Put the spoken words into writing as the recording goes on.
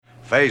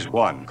Phase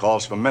 1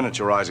 calls for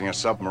miniaturizing a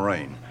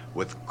submarine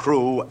with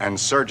crew and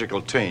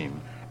surgical team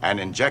and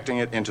injecting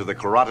it into the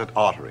carotid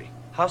artery.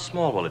 How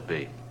small will it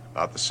be?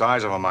 About the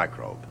size of a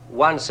microbe.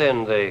 Once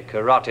in the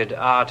carotid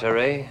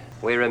artery,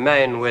 we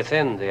remain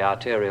within the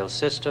arterial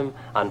system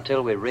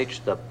until we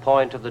reach the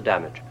point of the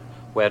damage,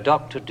 where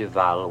Dr.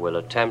 Duval will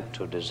attempt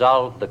to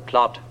dissolve the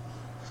clot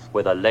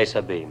with a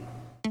laser beam.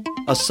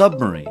 A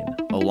submarine,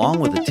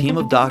 along with a team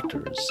of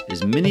doctors,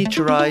 is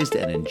miniaturized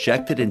and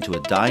injected into a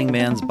dying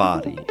man's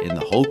body in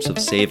the hopes of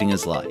saving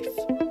his life.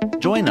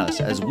 Join us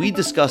as we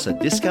discuss a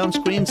discount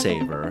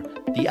screensaver,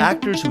 the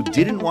actors who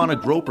didn't want to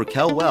grope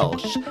Raquel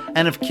Welch,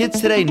 and if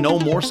kids today know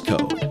Morse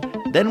code.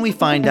 Then we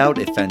find out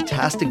if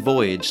Fantastic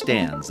Voyage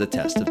stands the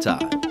test of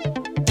time.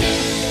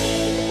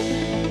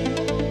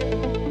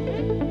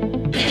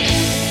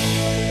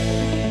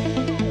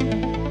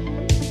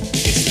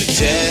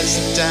 Test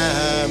of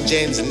time,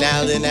 James and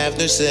Alan have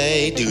their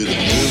say. Do the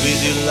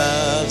movies you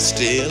love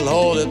still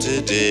hold up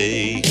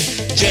today?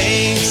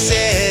 James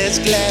says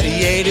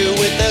Gladiator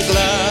with a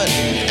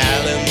glutton.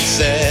 Alan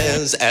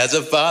says as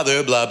a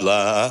father, blah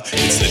blah.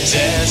 It's the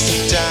test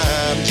of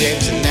time,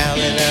 James and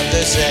Alan have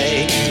their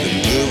say. Do the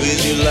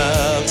movies you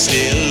love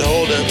still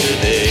hold up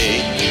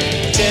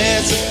today?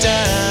 Test of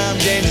time,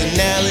 James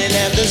and Alan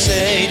have their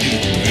say. Do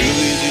the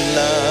movies you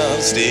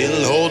love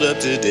still hold up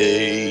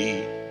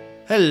today?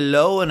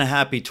 Hello and a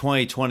happy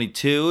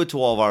 2022 to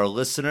all of our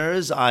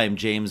listeners. I'm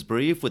James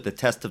Brief with the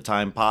Test of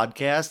Time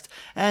podcast,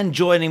 and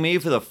joining me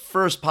for the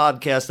first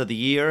podcast of the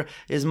year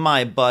is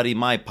my buddy,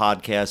 my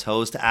podcast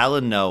host,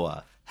 Alan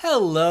Noah.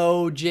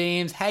 Hello,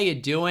 James. How you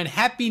doing?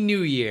 Happy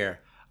New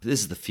Year. This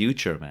is the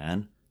future,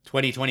 man.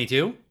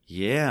 2022?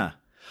 Yeah.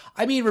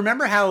 I mean,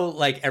 remember how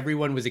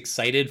everyone was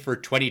excited for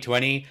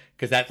 2020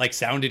 because that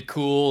sounded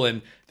cool,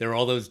 and there were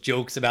all those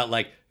jokes about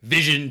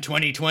Vision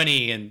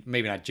 2020, and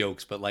maybe not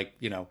jokes, but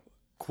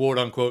quote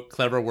unquote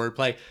clever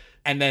wordplay.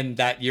 And then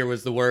that year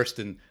was the worst,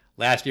 and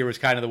last year was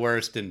kind of the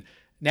worst, and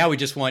now we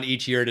just want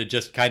each year to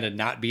just kind of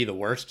not be the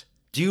worst.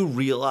 Do you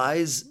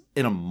realize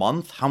in a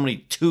month how many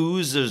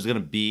twos there's going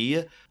to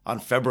be on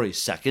February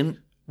 2nd?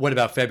 What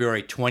about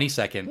February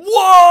 22nd?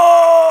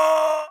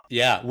 Whoa!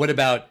 Yeah, what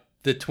about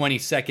the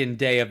 22nd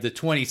day of the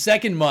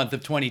 22nd month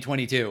of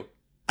 2022?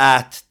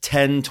 At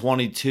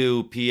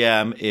 10:22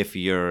 p.m. if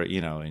you're,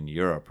 in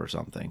Europe or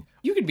something.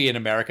 You could be in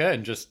America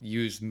and just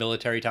use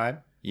military time.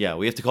 Yeah,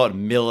 we have to call it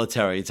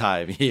military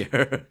time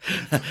here.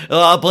 A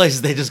lot of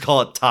places, they just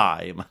call it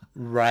time.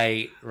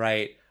 Right.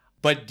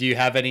 But do you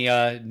have any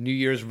New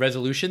Year's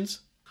resolutions?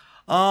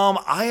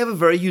 I have a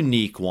very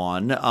unique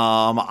one.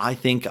 I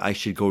think I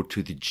should go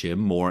to the gym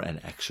more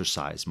and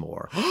exercise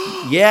more.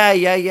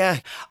 Yeah.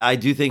 I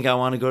do think I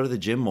want to go to the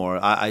gym more.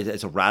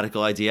 It's a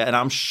radical idea, and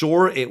I'm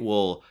sure it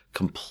will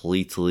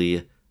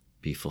completely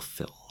be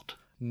fulfilled.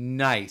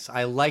 Nice.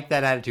 I like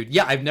that attitude.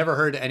 Yeah, I've never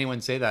heard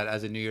anyone say that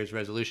as a New Year's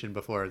resolution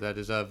before. That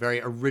is a very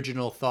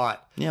original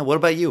thought. Yeah, what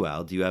about you,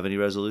 Al? Do you have any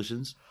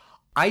resolutions?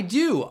 I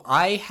do.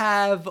 I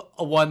have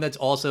one that's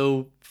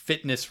also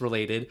fitness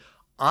related.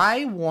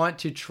 I want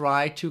to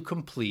try to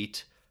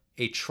complete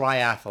a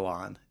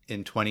triathlon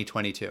in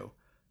 2022.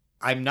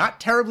 I'm not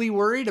terribly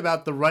worried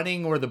about the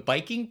running or the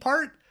biking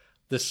part.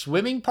 The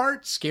swimming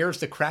part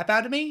scares the crap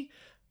out of me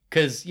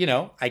because,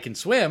 I can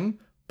swim,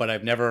 but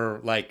I've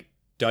never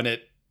done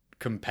it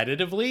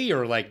competitively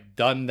or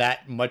done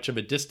that much of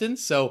a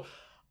distance. So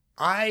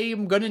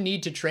I'm going to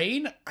need to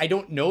train. I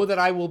don't know that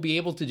I will be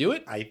able to do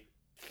it. I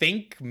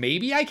think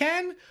maybe I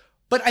can,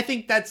 but I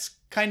think that's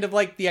kind of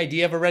the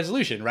idea of a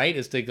resolution, right?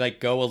 Is to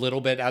go a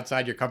little bit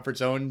outside your comfort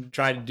zone,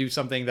 try to do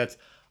something that's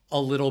a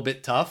little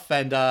bit tough.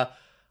 And I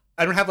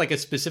don't have a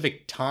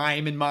specific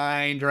time in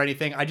mind or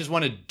anything. I just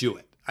want to do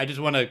it. I just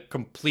want to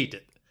complete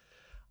it.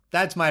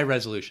 That's my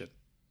resolution.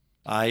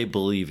 I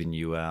believe in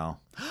you,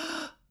 Al.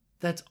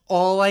 That's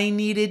all I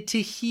needed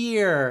to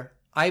hear.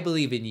 I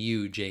believe in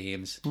you,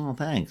 James. Oh,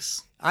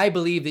 thanks. I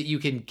believe that you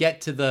can get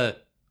to the,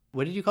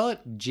 what did you call it?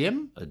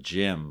 Gym? A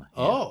gym.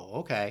 Yeah. Oh,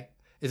 okay.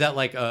 Is that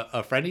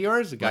a friend of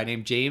yours? A guy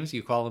named James?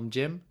 You call him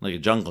Jim? Like a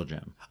jungle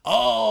gym.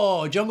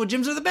 Oh, jungle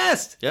gyms are the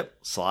best. Yep.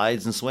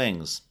 Slides and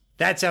swings.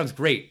 That sounds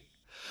great.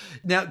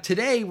 Now,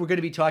 today we're going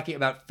to be talking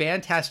about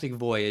Fantastic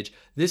Voyage.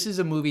 This is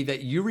a movie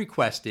that you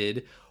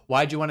requested.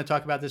 Why'd you want to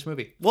talk about this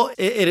movie? Well,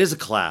 it is a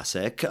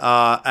classic,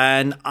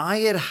 and I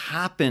had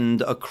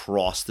happened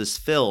across this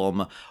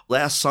film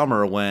last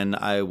summer when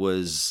I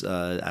was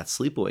at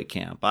sleepaway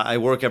camp. I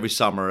work every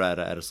summer at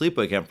a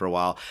sleepaway camp for a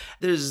while.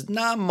 There's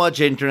not much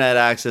internet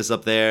access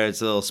up there.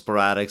 It's a little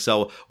sporadic,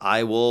 so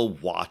I will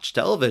watch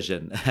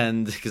television,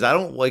 and because I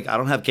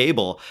don't have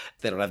cable,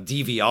 they don't have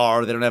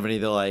DVR, they don't have any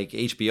of the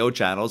HBO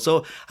channels,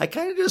 so I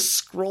kind of just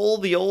scroll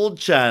the old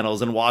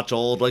channels and watch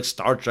old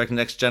Star Trek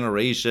Next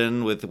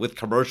Generation with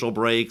commercial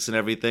breaks and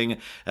everything.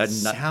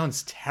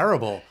 Sounds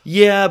terrible.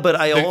 Yeah, but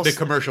the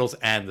commercials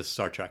and the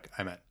Star Trek,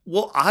 I meant.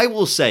 Well, I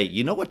will say,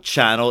 you know what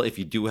channel, if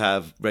you do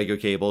have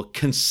regular cable,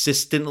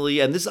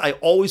 consistently, and this I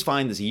always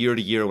find this year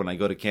to year when I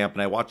go to camp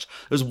and I watch,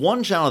 there's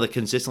one channel that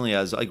consistently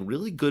has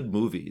really good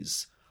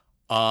movies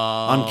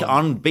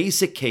on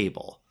basic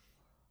cable.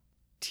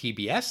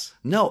 TBS?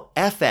 No,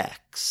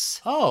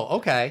 FX. Oh,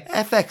 okay.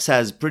 FX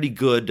has pretty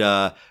good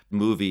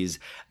movies,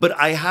 but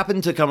I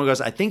happened to come across,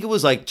 I think it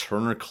was like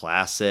Turner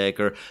Classic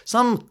or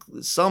some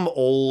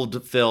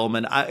old film,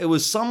 and it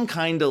was some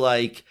kind of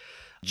like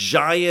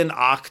giant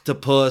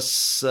octopus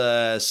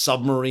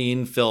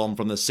submarine film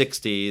from the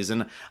 60s,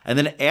 and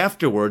then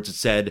afterwards it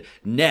said,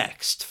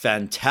 next,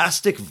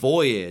 Fantastic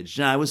Voyage,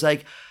 and I was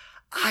like,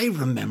 I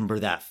remember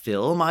that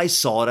film. I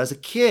saw it as a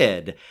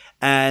kid.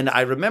 And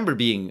I remember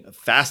being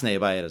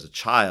fascinated by it as a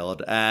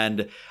child.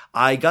 And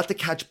I got to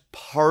catch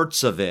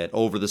parts of it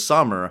over the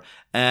summer.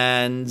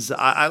 And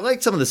I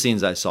liked some of the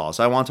scenes I saw.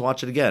 So I want to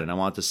watch it again. And I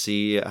want to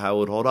see how it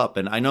would hold up.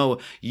 And I know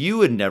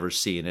you had never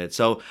seen it.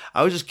 So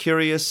I was just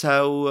curious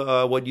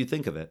what you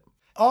think of it.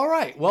 All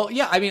right. Well,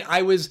 yeah, I mean,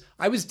 I was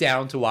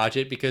down to watch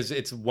it because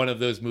it's one of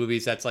those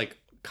movies that's like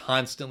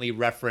constantly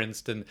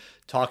referenced and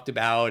talked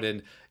about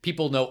and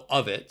people know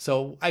of it.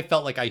 So I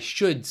felt like I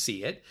should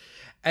see it.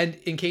 And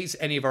in case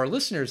any of our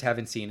listeners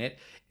haven't seen it,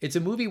 it's a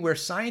movie where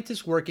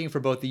scientists working for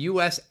both the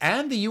US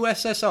and the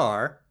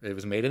USSR, it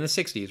was made in the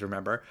 60s,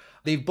 remember,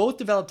 they've both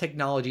developed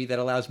technology that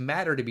allows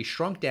matter to be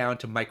shrunk down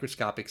to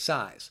microscopic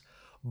size.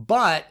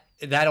 But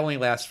that only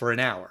lasts for an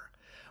hour.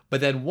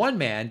 But then one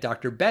man,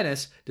 Dr.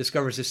 Bennis,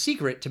 discovers a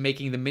secret to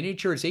making the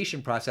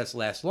miniaturization process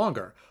last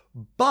longer.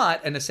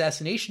 But an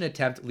assassination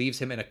attempt leaves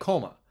him in a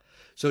coma.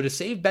 So to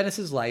save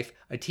Bennis's life,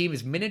 a team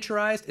is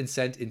miniaturized and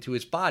sent into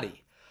his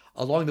body.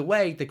 Along the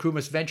way, the crew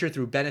must venture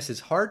through Bennis's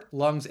heart,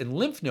 lungs, and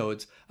lymph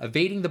nodes,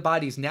 evading the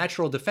body's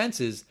natural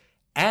defenses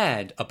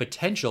and a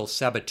potential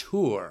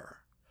saboteur.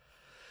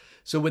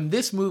 So when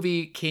this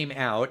movie came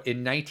out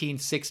in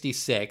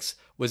 1966,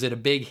 was it a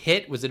big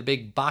hit? Was it a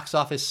big box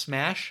office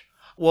smash?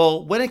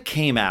 Well, when it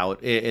came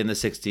out in the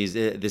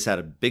 60s, this had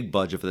a big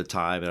budget for the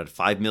time. It had a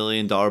 $5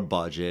 million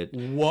budget.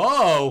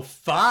 Whoa,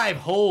 $5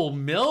 whole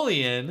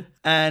million?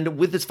 And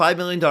with this $5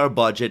 million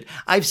budget,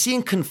 I've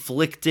seen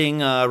conflicting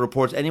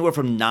reports, anywhere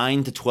from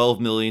 $9 to $12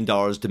 million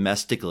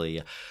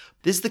domestically.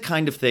 This is the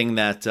kind of thing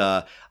that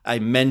I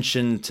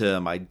mentioned to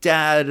my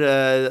dad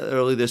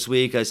early this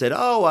week. I said,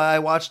 I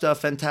watched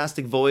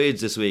Fantastic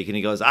Voyage this week. And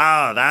he goes,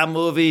 that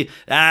movie,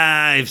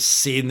 I've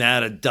seen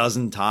that a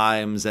dozen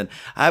times. And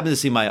I happened to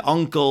see my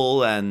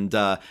uncle, and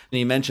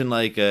he mentioned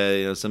like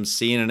some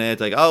scene in it,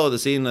 like, the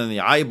scene in the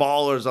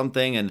eyeball or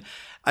something. And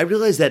I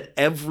realized that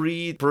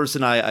every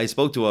person I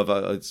spoke to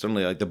of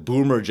certainly like the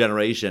boomer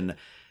generation,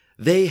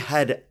 they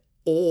had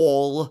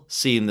all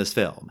seen this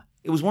film.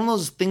 It was one of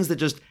those things that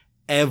just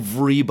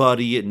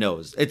everybody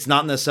knows. It's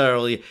not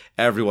necessarily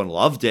everyone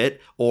loved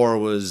it or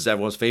was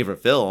everyone's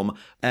favorite film.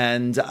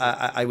 And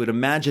I would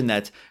imagine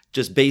that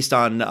just based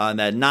on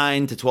that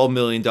 $9 to $12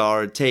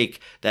 million take,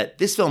 that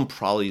this film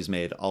probably has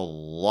made a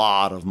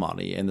lot of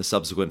money in the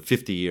subsequent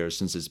 50 years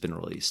since it's been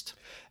released.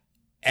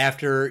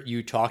 After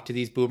you talked to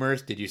these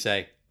boomers, did you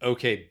say,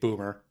 okay,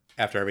 boomer,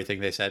 after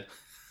everything they said?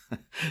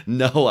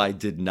 No, I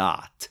did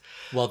not.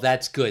 Well,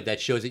 that's good.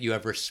 That shows that you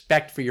have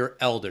respect for your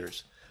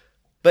elders.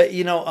 But,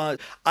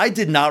 I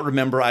did not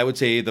remember, I would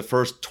say, the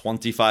first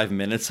 25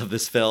 minutes of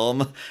this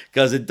film,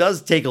 because it does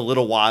take a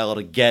little while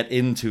to get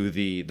into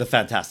the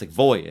Fantastic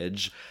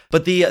Voyage.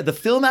 But the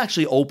film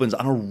actually opens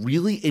on a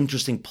really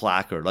interesting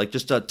placard, like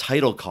just a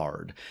title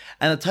card.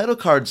 And the title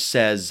card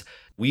says,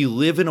 "We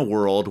live in a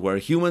world where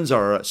humans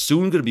are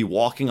soon going to be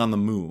walking on the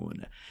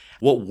moon.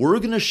 What we're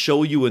going to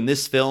show you in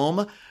this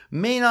film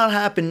may not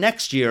happen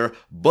next year,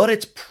 but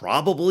it's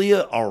probably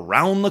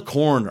around the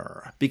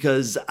corner."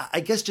 Because I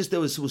guess just there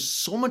was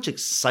so much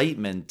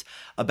excitement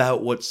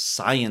about what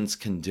science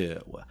can do.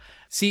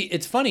 See,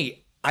 it's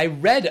funny. I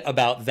read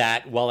about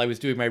that while I was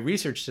doing my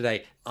research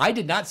today. I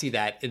did not see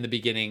that in the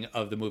beginning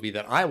of the movie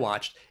that I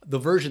watched. The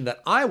version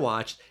that I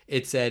watched,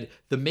 it said,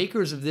 the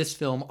makers of this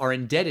film are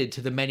indebted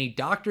to the many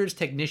doctors,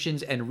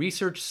 technicians, and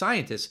research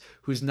scientists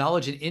whose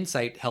knowledge and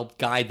insight helped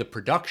guide the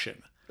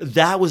production.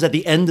 That was at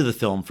the end of the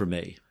film for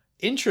me.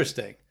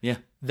 Interesting. Yeah.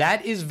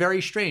 That is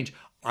very strange.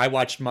 I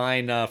watched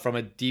mine from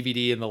a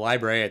DVD in the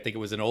library. I think it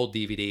was an old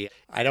DVD.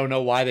 I don't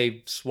know why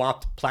they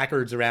swapped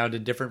placards around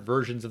in different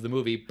versions of the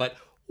movie, but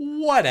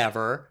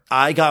whatever.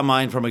 I got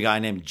mine from a guy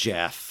named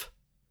Jeff.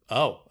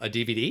 Oh, a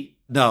DVD?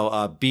 No,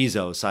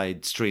 Bezos. I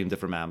streamed it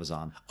from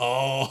Amazon.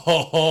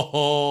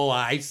 Oh,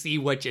 I see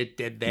what you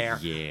did there.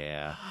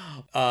 Yeah.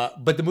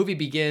 But the movie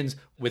begins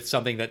with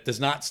something that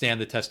does not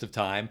stand the test of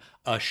time,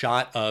 a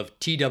shot of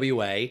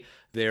TWA.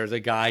 There's a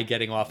guy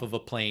getting off of a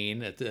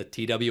plane, a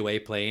TWA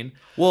plane.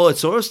 Well, it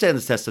sort of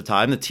stands the test of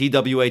time. The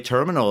TWA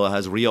terminal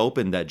has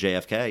reopened at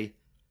JFK.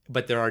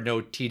 But there are no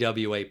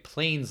TWA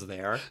planes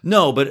there.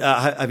 No, but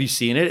have you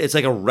seen it? It's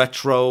like a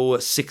retro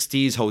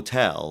 60s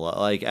hotel,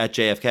 like at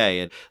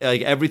JFK. And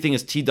like everything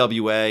is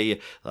TWA,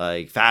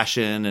 like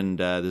fashion, and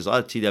there's a lot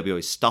of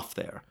TWA stuff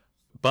there.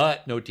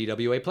 But no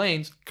TWA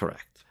planes.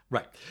 Correct.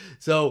 Right.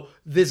 So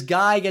this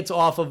guy gets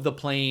off of the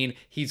plane.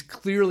 He's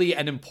clearly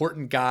an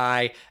important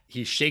guy.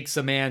 He shakes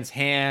a man's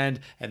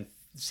hand and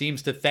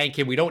seems to thank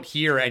him. We don't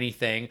hear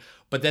anything,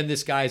 but then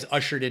this guy's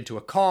ushered into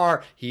a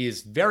car. He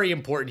is very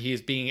important. He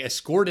is being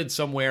escorted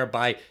somewhere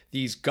by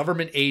these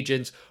government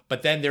agents,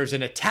 but then there's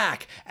an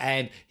attack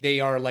and they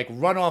are like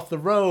run off the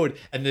road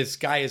and this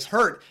guy is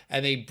hurt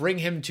and they bring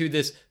him to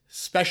this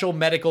special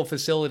medical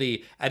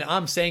facility. And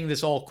I'm saying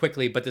this all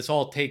quickly, but this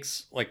all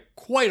takes like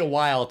quite a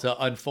while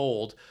to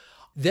unfold.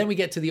 Then we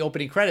get to the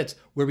opening credits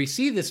where we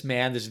see this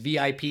man, this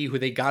VIP who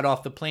they got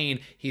off the plane.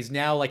 He's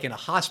now like in a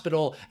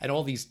hospital and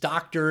all these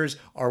doctors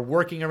are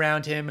working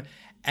around him.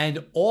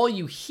 And all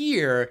you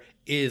hear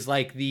is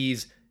like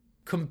these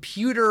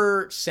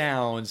computer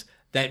sounds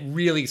that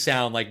really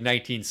sound like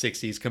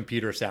 1960s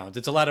computer sounds.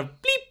 It's a lot of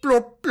bleep,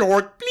 bloop,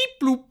 blort, bleep,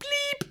 bloop,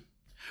 bleep.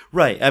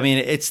 Right. I mean,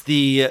 it's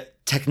the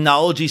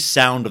technology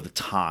sound of the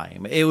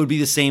time. It would be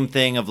the same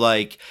thing of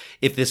like,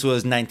 if this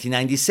was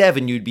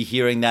 1997, you'd be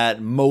hearing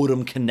that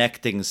modem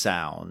connecting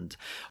sound.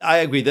 I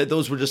agree that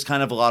those were just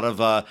kind of a lot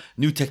of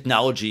new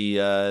technology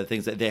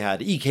things that they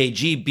had.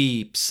 EKG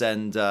beeps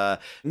and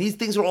these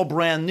things are all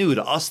brand new.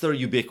 To us, they're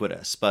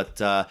ubiquitous.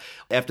 But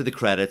after the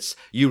credits,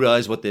 you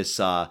realize what this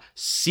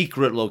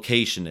secret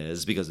location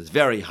is because it's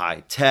very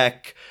high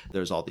tech.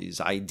 There's all these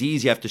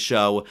IDs you have to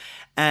show.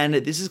 And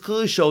this is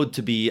clearly showed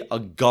to be a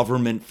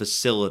government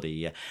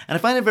facility. And I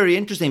find it very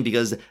interesting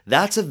because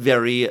that's a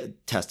very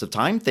test of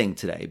time thing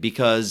today.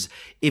 Because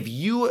if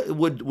you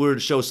were to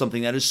show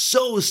something that is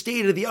so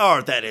state of the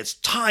art that it's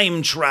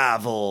time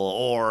travel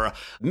or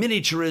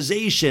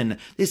miniaturization,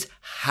 this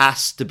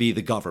has to be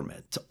the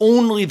government.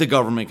 Only the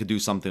government could do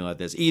something like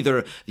this.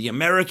 Either the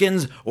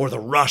Americans or the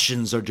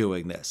Russians are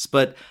doing this.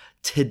 But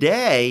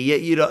today,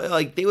 you know,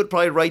 like they would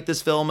probably write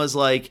this film as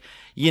like,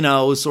 you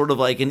know, sort of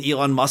like an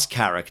Elon Musk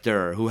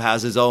character who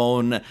has his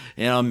own,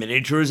 you know,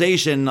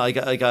 miniaturization,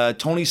 like a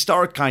Tony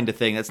Stark kind of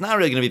thing. It's not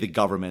really going to be the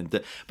government.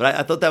 But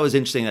I thought that was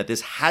interesting that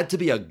this had to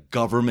be a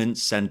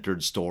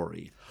government-centered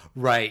story.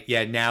 Right.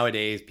 Yeah.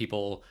 Nowadays,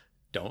 people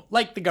don't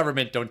like the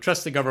government, don't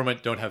trust the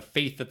government, don't have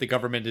faith that the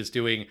government is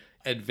doing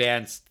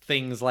advanced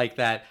things like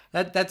that.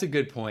 That's a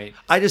good point.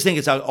 I just think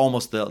it's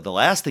almost the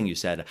last thing you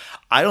said.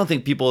 I don't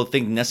think people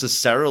think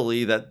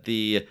necessarily that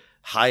the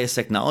highest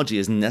technology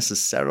is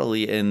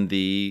necessarily in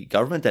the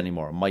government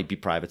anymore. It might be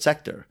private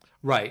sector.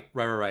 Right.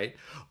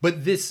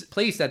 But this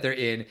place that they're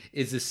in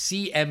is the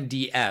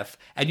CMDF,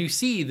 and you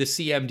see the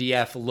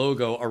CMDF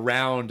logo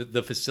around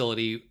the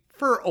facility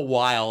for a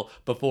while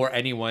before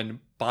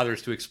anyone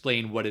bothers to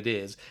explain what it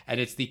is.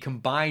 And it's the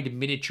Combined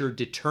Miniature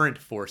Deterrent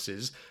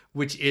Forces,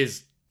 which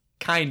is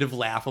kind of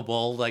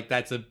laughable. Like,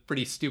 that's a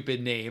pretty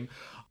stupid name.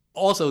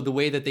 Also, the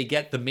way that they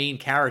get the main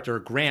character,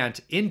 Grant,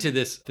 into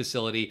this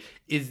facility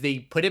is they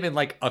put him in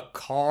like a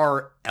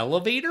car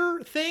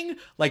elevator thing.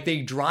 Like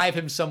they drive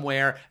him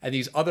somewhere and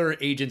these other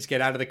agents get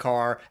out of the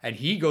car and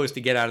he goes to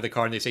get out of the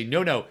car and they say,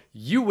 no,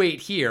 you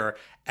wait here.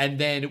 And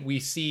then we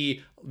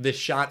see this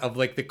shot of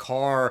like the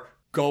car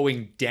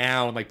going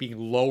down, like being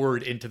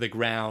lowered into the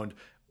ground,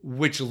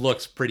 which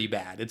looks pretty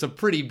bad. It's a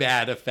pretty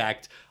bad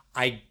effect.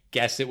 I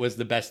guess it was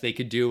the best they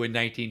could do in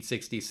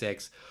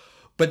 1966.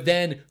 But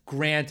then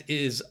Grant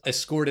is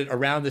escorted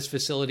around this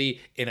facility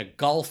in a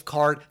golf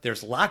cart.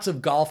 There's lots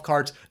of golf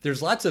carts.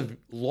 There's lots of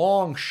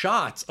long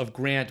shots of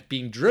Grant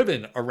being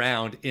driven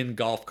around in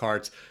golf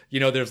carts. You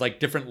know, there's like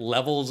different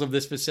levels of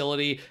this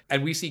facility.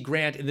 And we see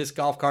Grant in this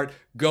golf cart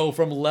go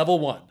from level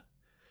 1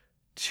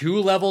 to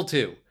level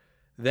 2,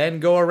 then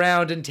go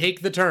around and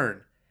take the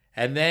turn,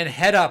 and then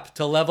head up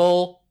to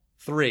level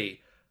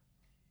 3.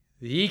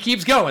 He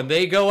keeps going.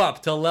 They go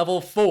up to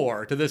level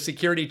 4 to the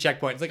security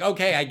checkpoint. It's like,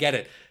 okay, I get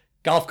it.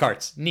 Golf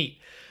carts, neat.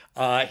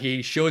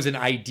 He shows an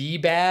ID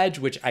badge,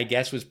 which I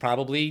guess was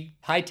probably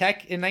high-tech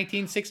in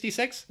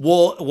 1966.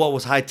 Well, what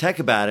was high-tech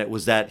about it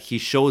was that he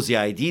shows the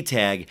ID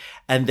tag,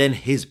 and then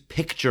his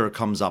picture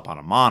comes up on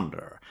a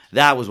monitor.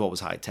 That was what was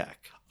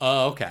high-tech.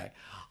 Oh, okay.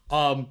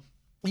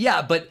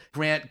 Yeah, but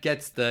Grant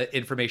gets the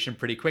information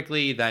pretty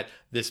quickly that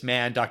this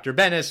man, Dr.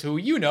 Bennis, who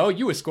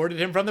you escorted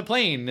him from the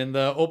plane in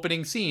the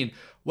opening scene.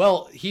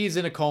 Well, he's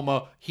in a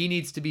coma. He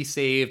needs to be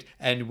saved,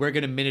 and we're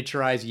going to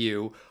miniaturize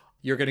you.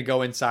 You're going to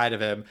go inside of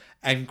him.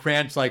 And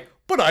Grant's like,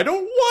 but I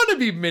don't want to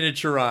be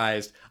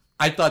miniaturized.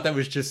 I thought that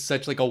was just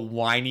such like a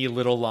whiny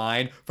little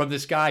line from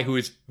this guy who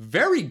is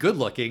very good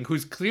looking,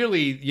 who's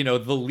clearly,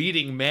 the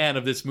leading man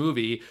of this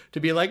movie, to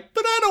be like,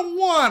 but I don't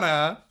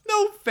wanna.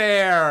 No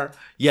fair.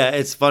 Yeah,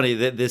 it's funny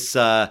that this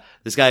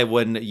guy,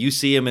 when you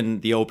see him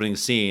in the opening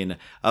scene,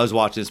 I was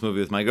watching this movie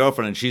with my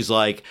girlfriend and she's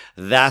like,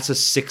 that's a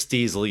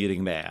 60s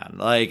leading man.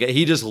 Like,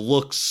 he just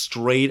looks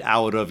straight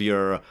out of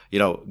your,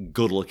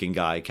 good looking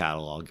guy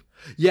catalog.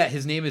 Yeah,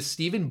 his name is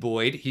Stephen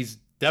Boyd. He's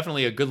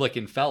definitely a good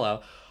looking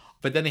fellow.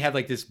 But then they have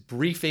like this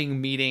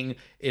briefing meeting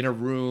in a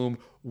room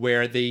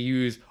where they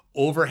use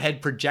overhead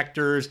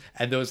projectors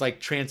and those like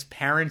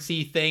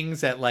transparency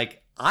things that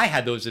like I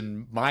had those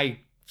in my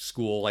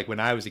school, like when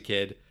I was a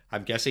kid.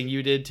 I'm guessing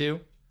you did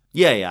too.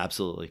 Yeah,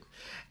 absolutely.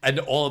 And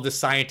all of the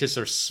scientists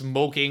are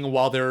smoking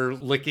while they're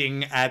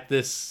looking at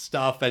this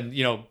stuff. And,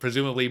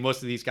 presumably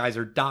most of these guys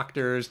are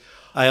doctors.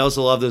 I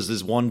also love there's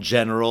this one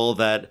general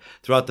that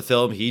throughout the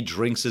film, he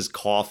drinks his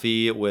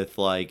coffee with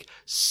like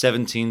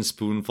 17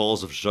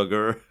 spoonfuls of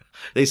sugar.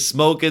 They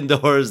smoke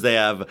indoors. They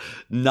have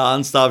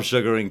nonstop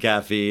sugar and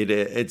caffeine.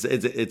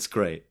 It's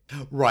great.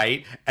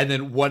 Right. And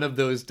then one of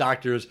those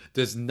doctors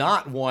does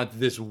not want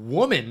this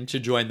woman to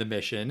join the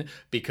mission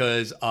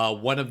because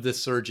one of the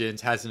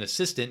surgeons has an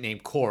assistant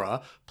named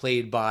Cora,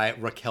 played by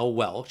Raquel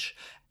Welch.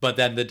 But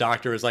then the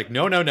doctor is like,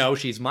 no,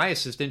 she's my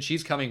assistant.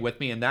 She's coming with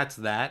me, and that's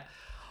that.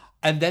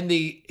 And then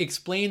they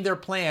explain their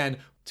plan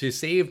to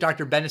save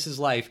Dr. Bennis's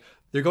life.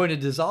 They're going to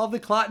dissolve the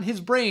clot in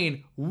his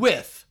brain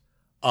with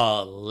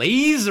a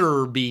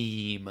laser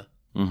beam.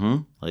 Mm-hmm.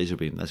 Laser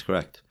beam. That's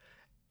correct.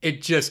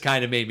 It just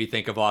kind of made me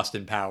think of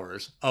Austin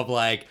Powers, of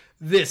like,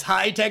 this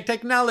high-tech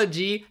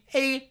technology,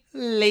 a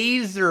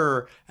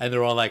laser. And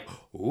they're all like,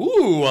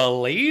 ooh, a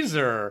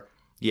laser.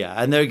 Yeah,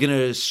 and they're going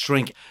to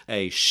shrink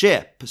a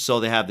ship. So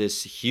they have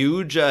this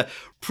huge,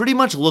 pretty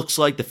much looks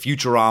like the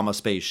Futurama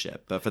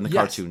spaceship from the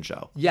cartoon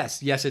show.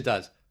 Yes, it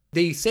does.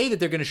 They say that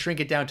they're going to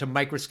shrink it down to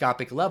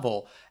microscopic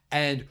level.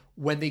 And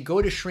when they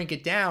go to shrink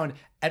it down,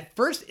 at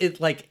first it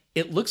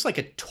looks like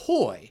a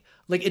toy.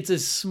 Like it's a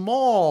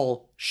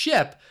small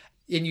ship.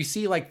 And you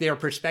see like their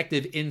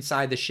perspective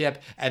inside the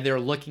ship, and they're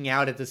looking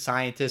out at the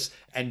scientists,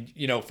 and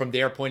from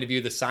their point of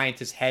view, the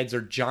scientists' heads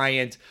are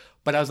giant.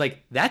 But I was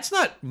like, that's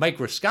not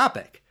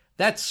microscopic.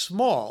 That's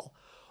small.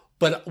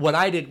 But what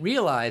I didn't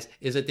realize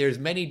is that there's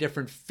many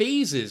different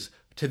phases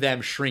to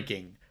them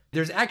shrinking.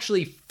 There's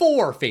actually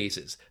 4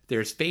 phases.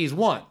 There's phase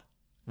 1,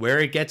 where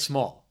it gets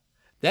small.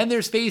 Then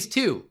there's phase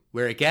 2,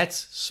 where it gets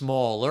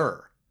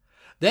smaller.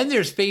 Then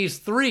there's phase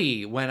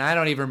 3, when I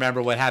don't even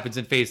remember what happens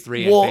in phase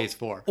 3 and phase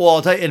 4. Well,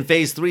 I'll tell you, in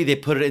phase 3, they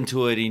put it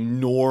into an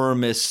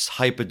enormous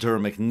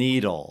hypodermic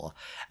needle,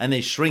 and they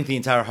shrink the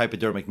entire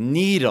hypodermic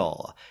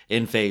needle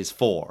in phase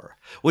 4,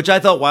 which I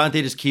thought, why don't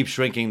they just keep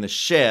shrinking the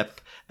ship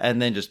and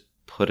then just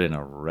put in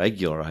a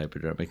regular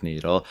hypodermic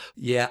needle?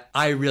 Yeah,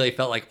 I really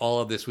felt like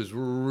all of this was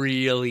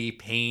really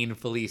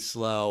painfully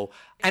slow,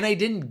 and I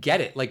didn't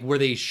get it. Like, were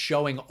they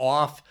showing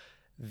off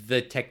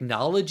the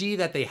technology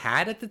that they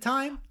had at the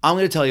time? I'm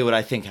going to tell you what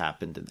I think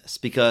happened in this,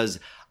 because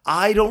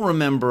I don't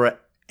remember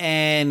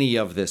any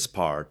of this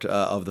part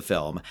of the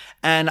film.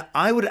 And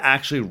I would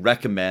actually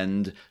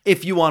recommend,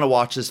 if you want to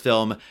watch this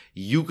film,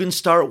 you can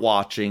start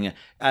watching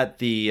at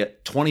the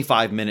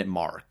 25-minute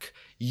mark.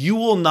 You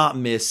will not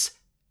miss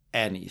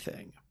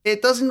anything.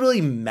 It doesn't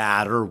really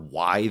matter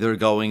why they're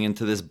going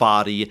into this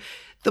body.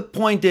 The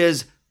point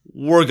is,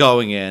 we're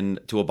going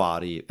into a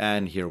body,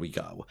 and here we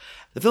go.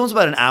 The film's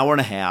about an hour and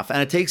a half, and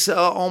it takes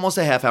almost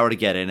a half hour to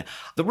get in.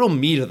 The real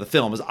meat of the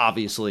film is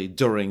obviously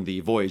during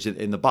the voyage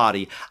in the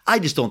body. I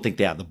just don't think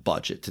they have the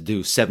budget to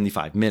do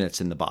 75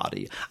 minutes in the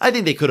body. I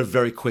think they could have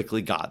very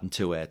quickly gotten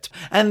to it,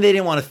 and they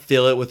didn't want to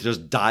fill it with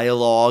just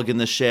dialogue in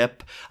the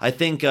ship. I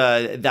think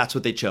that's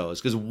what they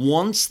chose, because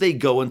once they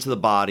go into the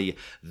body,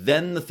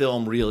 then the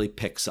film really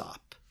picks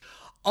up.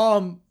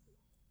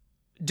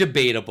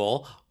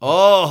 Debatable.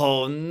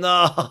 Oh,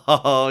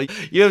 no.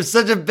 You have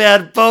such a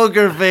bad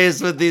poker face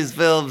with these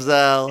films,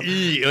 Al.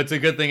 It's a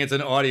good thing it's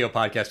an audio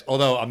podcast,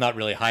 although I'm not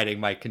really hiding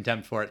my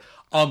contempt for it.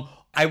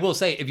 I will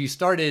say, if you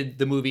started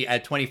the movie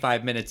at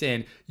 25 minutes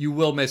in, you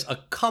will miss a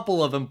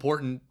couple of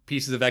important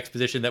pieces of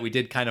exposition that we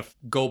did kind of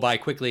go by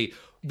quickly.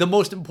 The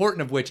most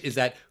important of which is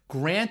that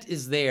Grant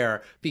is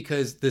there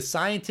because the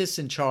scientists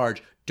in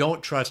charge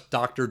don't trust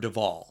Dr.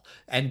 Duvall.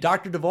 And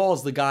Dr. Duvall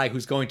is the guy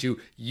who's going to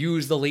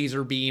use the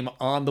laser beam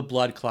on the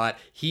blood clot.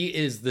 He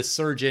is the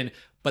surgeon,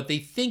 but they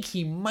think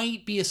he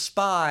might be a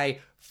spy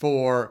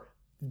for...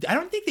 I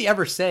don't think they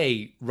ever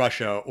say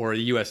Russia or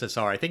the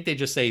USSR. I think they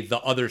just say the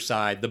other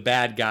side, the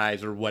bad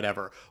guys or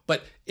whatever.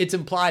 But it's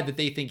implied that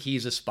they think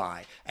he's a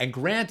spy. And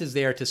Grant is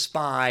there to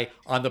spy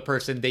on the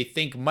person they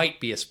think might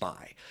be a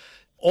spy.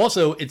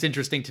 Also, it's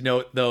interesting to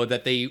note, though,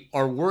 that they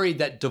are worried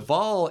that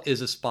Duvall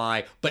is a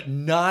spy, but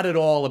not at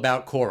all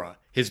about Cora,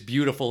 his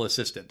beautiful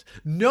assistant.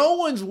 No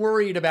one's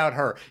worried about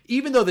her,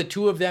 even though the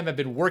two of them have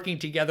been working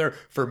together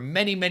for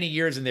many, many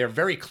years, and they're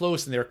very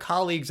close, and they're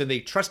colleagues, and they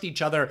trust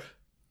each other.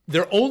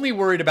 They're only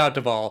worried about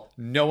Duvall.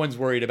 No one's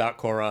worried about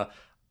Cora.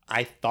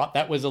 I thought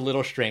that was a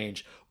little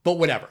strange. But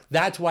whatever.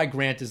 That's why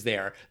Grant is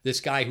there.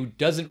 This guy who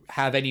doesn't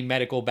have any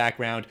medical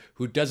background,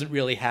 who doesn't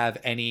really have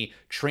any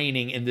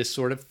training in this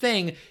sort of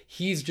thing.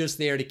 He's just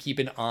there to keep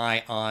an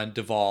eye on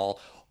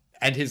Duvall.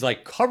 And his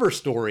cover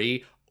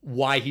story,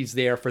 why he's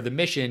there for the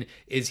mission,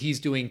 is he's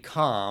doing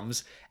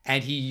comms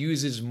and he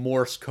uses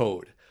Morse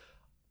code.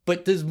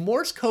 But does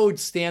Morse code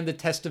stand the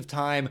test of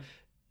time?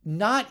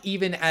 Not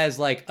even as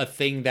a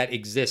thing that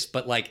exists,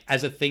 but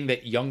as a thing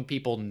that young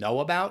people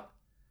know about?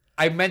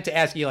 I meant to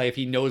ask Eli if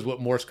he knows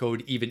what Morse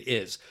code even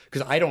is,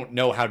 because I don't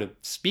know how to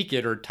speak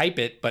it or type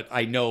it, but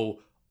I know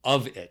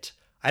of it.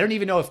 I don't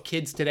even know if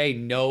kids today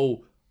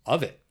know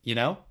of it, you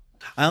know?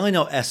 I only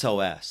know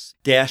SOS.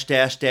 Dash,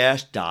 dash,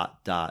 dash,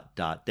 dot, dot,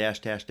 dot, dash,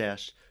 dash,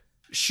 dash.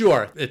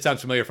 Sure. It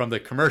sounds familiar from the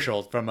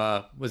commercial from,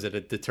 was it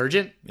a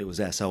detergent? It was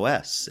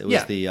SOS. It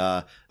was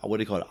the, what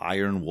do you call it,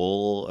 iron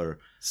wool or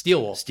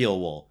Steel wool. steel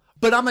wool.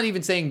 But I'm not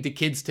even saying the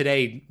kids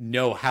today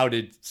know how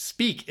to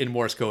speak in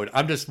Morse code.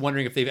 I'm just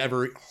wondering if they've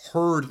ever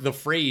heard the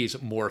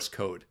phrase Morse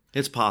code.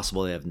 It's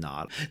possible they have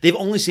not. They've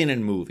only seen it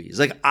in movies.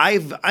 Like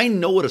I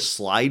know what a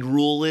slide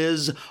rule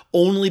is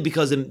only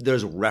because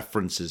there's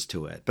references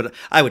to it. But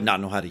I would not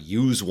know how to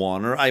use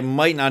one, or I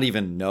might not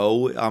even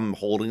know I'm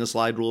holding a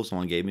slide rule if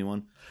someone gave me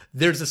one.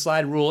 There's a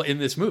slide rule in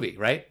this movie,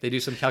 right? They do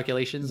some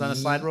calculations on a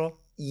slide rule?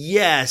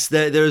 Yes,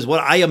 there's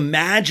what I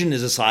imagine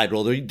is a slide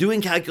rule. They're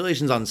doing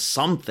calculations on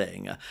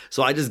something.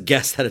 So I just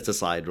guess that it's a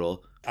slide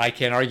rule. I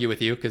can't argue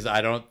with you because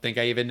I don't think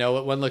I even know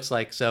what one looks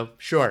like. So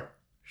sure,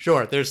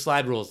 there's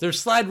slide rules. There's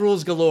slide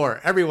rules galore.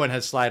 Everyone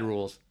has slide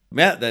rules.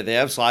 Yeah, they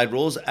have slide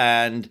rules,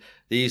 and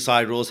these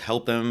slide rules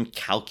help them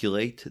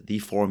calculate the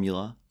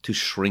formula to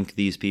shrink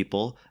these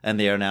people. And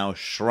they are now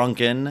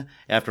shrunken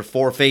after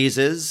 4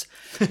 phases,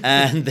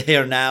 and they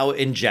are now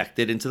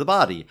injected into the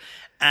body.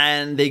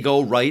 And they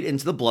go right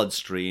into the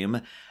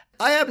bloodstream.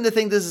 I happen to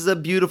think this is a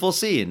beautiful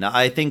scene.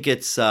 I think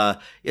it's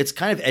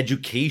kind of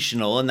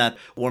educational in that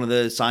one of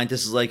the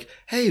scientists is like,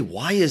 hey,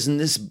 why isn't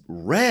this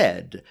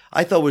red?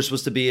 I thought we were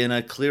supposed to be in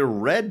a clear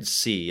red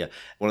sea.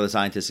 One of the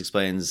scientists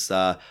explains,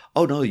 oh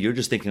no, you're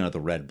just thinking of the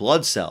red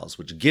blood cells,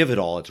 which give it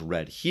all its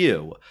red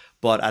hue.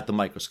 But at the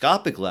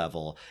microscopic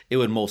level, it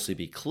would mostly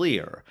be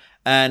clear.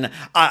 And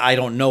I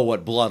don't know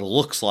what blood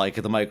looks like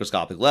at the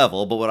microscopic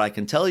level, but what I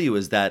can tell you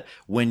is that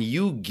when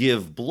you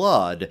give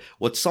blood,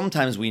 what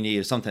sometimes we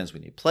need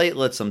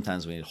platelets,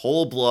 sometimes we need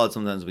whole blood,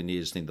 sometimes we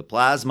just need the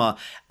plasma.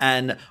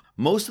 And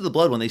most of the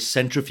blood, when they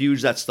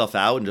centrifuge that stuff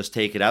out and just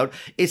take it out,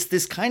 it's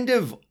this kind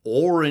of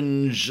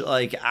orange,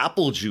 like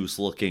apple juice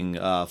looking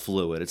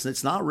fluid.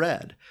 It's not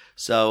red.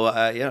 So,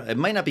 it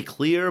might not be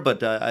clear,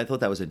 but I thought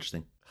that was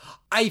interesting.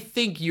 I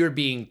think you're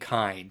being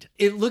kind.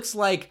 It looks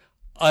like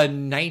a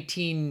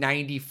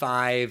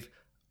 1995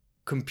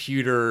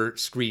 computer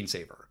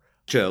screensaver.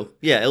 True.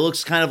 Yeah, it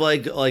looks kind of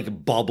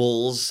like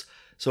bubbles,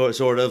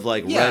 sort of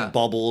like red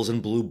bubbles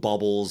and blue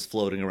bubbles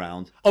floating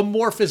around.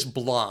 Amorphous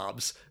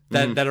blobs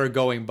that are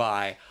going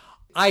by.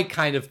 I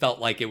kind of felt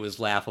like it was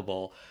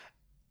laughable.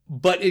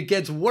 But it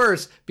gets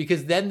worse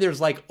because then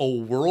there's like a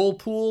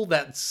whirlpool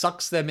that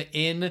sucks them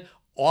in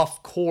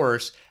off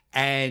course,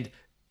 and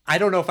I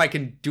don't know if I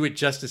can do it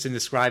justice in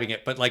describing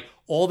it, but like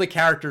all the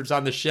characters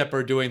on the ship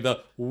are doing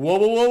the whoa,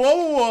 whoa, whoa,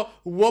 whoa,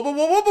 whoa, whoa,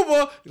 whoa, whoa,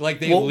 whoa. Like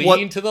they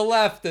lean to the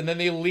left and then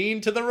they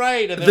lean to the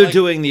right. And they're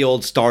doing the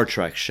old Star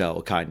Trek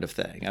show kind of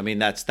thing. I mean,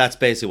 that's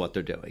basically what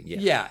they're doing.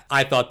 Yeah,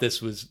 I thought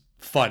this was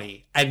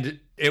funny, and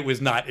it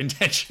was not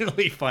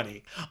intentionally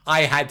funny.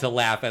 I had to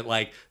laugh at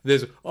like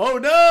this, oh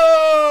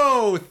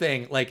no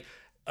thing. Like,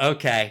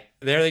 okay,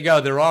 there they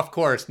go. They're off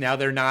course. Now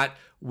they're not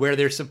where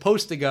they're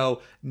supposed to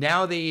go.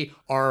 Now they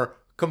are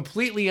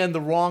completely in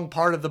the wrong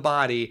part of the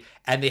body,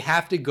 and they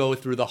have to go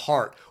through the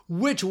heart,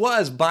 which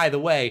was, by the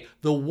way,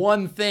 the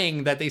one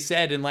thing that they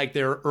said in like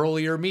their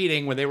earlier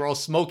meeting when they were all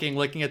smoking,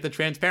 looking at the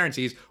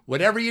transparencies.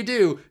 Whatever you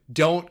do,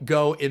 don't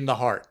go in the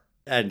heart.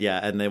 And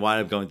they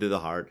wind up going through the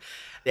heart.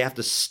 They have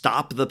to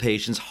stop the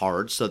patient's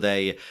heart, so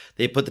they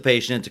put the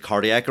patient into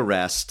cardiac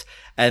arrest,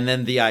 and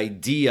then the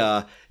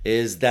idea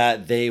is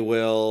that they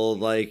will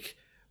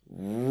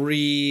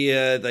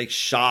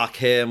shock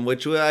him,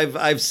 which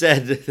I've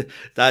said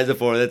times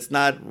before. That's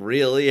not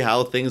really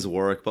how things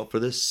work, but for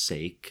the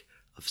sake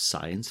of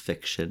science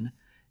fiction,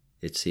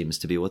 it seems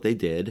to be what they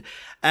did.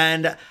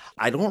 And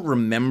I don't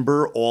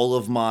remember all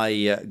of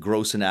my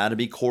gross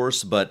anatomy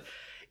course, but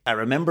I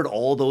remembered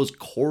all those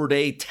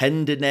chordae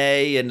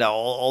tendineae and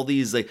all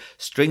these like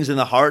strings in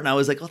the heart. And I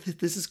was like, oh,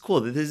 this is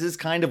cool. This is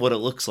kind of what it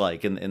looks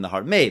like in the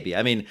heart. Maybe.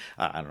 I mean,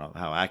 I don't know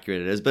how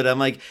accurate it is, but I'm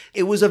like,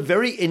 it was a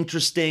very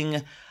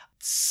interesting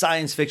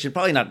science fiction,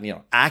 probably not,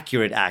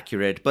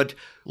 accurate, but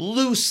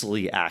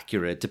loosely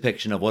accurate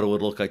depiction of what it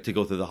would look like to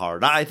go through the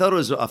heart. I thought it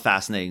was a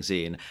fascinating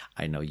scene.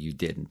 I know you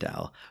didn't,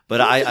 Al,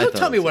 but I thought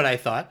tell me what I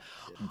thought.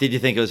 Did you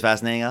think it was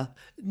fascinating, Al?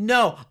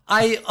 No,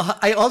 I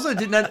also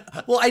did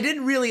not. Well, I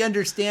didn't really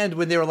understand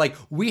when they were like,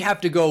 we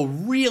have to go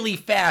really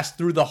fast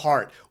through the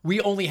heart. We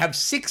only have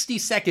 60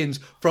 seconds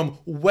from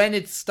when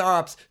it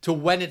stops to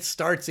when it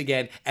starts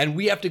again. And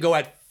we have to go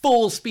at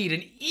full speed.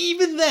 And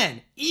even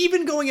then,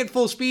 even going at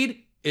full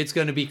speed, it's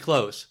going to be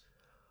close.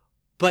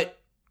 But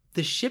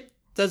the ship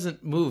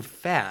doesn't move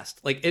fast.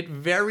 Like, it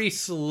very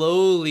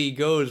slowly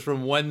goes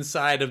from one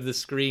side of the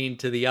screen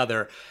to the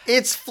other.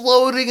 It's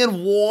floating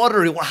in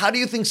water. How do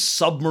you think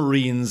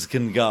submarines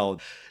can go?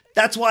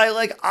 That's why,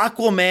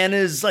 Aquaman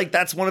is,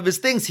 that's one of his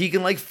things. He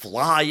can,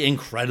 fly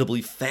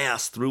incredibly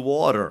fast through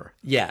water.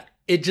 Yeah,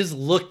 it just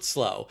looked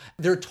slow.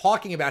 They're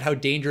talking about how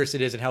dangerous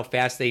it is and how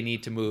fast they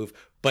need to move,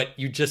 but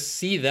you just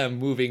see them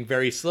moving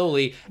very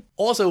slowly.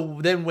 Also,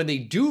 then when they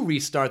do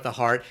restart the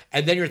heart,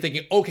 and then you're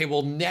thinking, okay,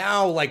 well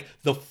now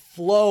the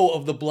flow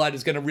of the blood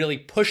is going to really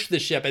push the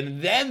ship,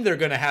 and then they're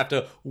going to have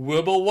to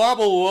wibble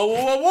wobble,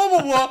 wobble,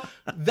 wobble, wobble.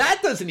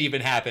 That doesn't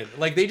even happen.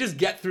 They just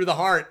get through the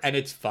heart and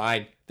it's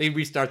fine. They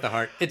restart the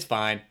heart. It's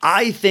fine.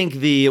 I think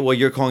what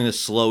you're calling the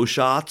slow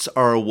shots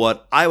are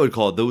what I would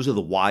call, those are the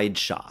wide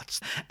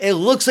shots. It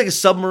looks like a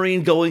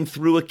submarine going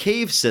through a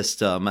cave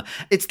system.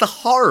 It's the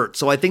heart.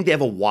 So I think they have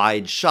a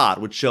wide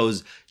shot, which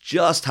shows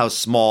just how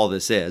small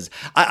this is.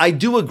 I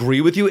do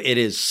agree with you. It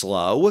is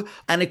slow,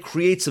 and it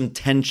creates some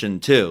tension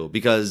too,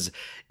 because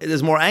it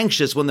is more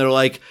anxious when they're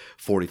like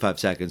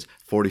 45 seconds,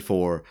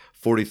 44,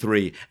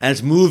 43, and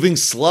it's moving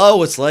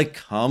slow. It's like,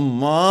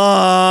 come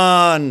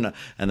on.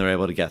 And they're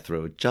able to get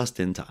through it just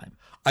in time.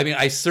 I mean,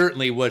 I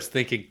certainly was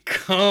thinking,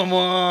 come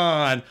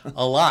on,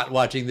 a lot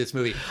watching this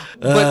movie.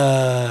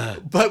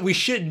 But we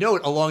should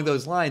note along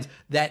those lines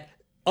that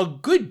a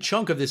good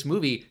chunk of this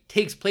movie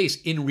takes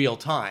place in real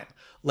time.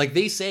 Like,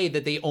 they say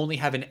that they only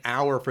have an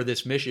hour for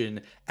this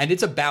mission, and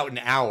it's about an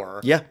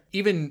hour. Yeah.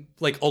 Even,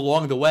 like,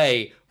 along the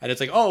way, and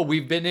it's like, oh,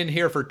 we've been in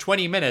here for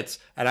 20 minutes,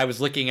 and I was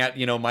looking at,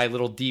 my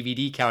little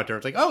DVD counter.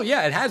 It's like, oh,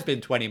 yeah, it has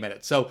been 20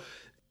 minutes. So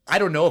I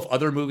don't know if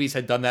other movies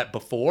had done that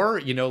before,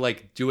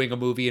 like doing a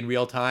movie in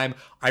real time.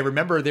 I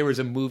remember there was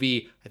a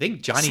movie, I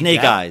think Johnny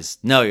Snake Depp. Eyes.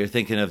 No, you're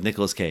thinking of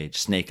Nicolas Cage.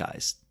 Snake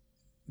Eyes.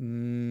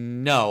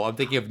 No, I'm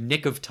thinking of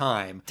Nick of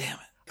Time. Damn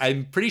it.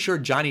 I'm pretty sure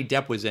Johnny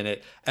Depp was in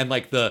it, and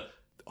like the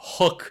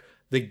hook,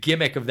 the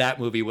gimmick of that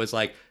movie was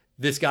like,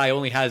 this guy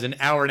only has an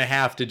hour and a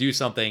half to do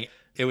something.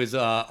 It was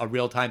a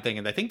real-time thing,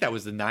 and I think that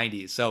was the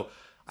 90s. So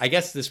I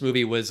guess this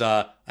movie was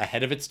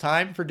ahead of its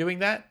time for doing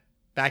that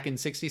back in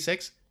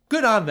 66.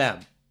 Good on them.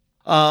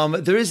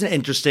 There is an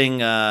interesting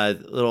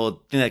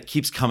little thing that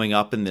keeps coming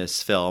up in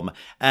this film,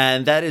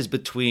 and that is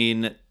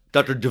between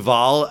Dr.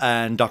 Duvall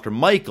and Dr.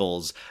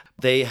 Michaels.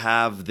 They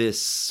have this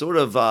sort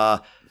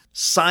of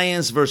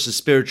science versus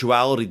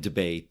spirituality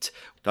debate.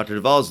 Dr.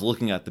 Duvall is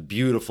looking at the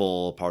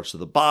beautiful parts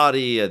of the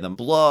body and the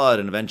blood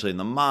and eventually in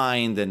the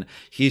mind, and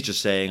he's just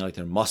saying, like,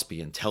 there must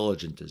be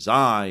intelligent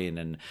design,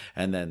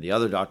 and then the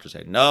other doctors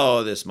say,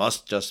 no, this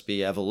must just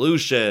be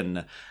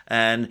evolution,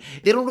 and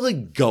they don't really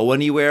go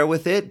anywhere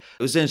with it. It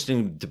was an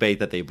interesting debate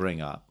that they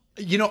bring up.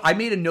 I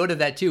made a note of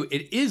that too.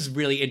 It is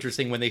really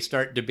interesting when they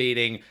start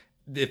debating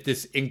if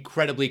this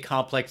incredibly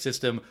complex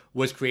system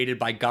was created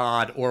by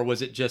God or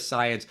was it just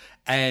science.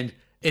 And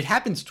it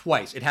happens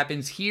twice. It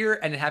happens here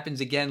and it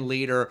happens again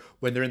later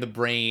when they're in the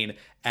brain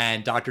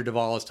and Dr.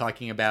 Duvall is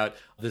talking about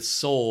the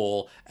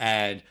soul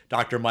and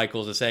Dr.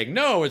 Michaels is saying,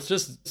 no, it's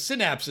just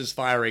synapses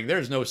firing.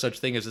 There's no such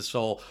thing as a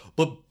soul.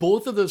 But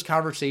both of those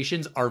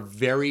conversations are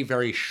very,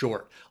 very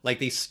short. Like,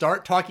 they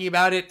start talking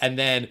about it and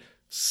then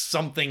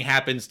something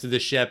happens to the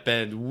ship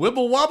and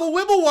wibble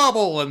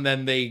wobble, and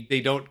then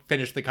they don't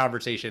finish the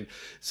conversation.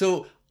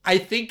 So I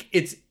think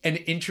it's an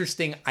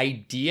interesting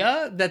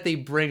idea that they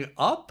bring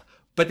up,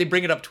 but they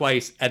bring it up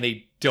twice and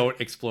they don't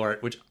explore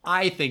it, which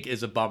I think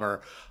is a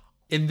bummer.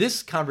 In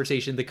this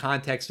conversation, the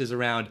context is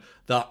around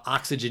the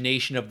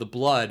oxygenation of the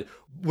blood,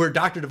 where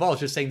Dr. Duvall is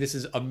just saying this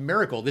is a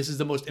miracle. This is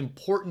the most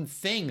important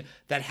thing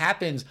that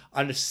happens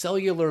on a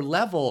cellular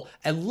level.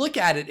 And look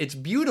at it, it's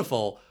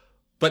beautiful.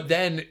 But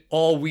then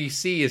all we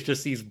see is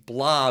just these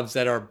blobs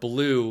that are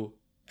blue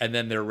and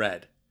then they're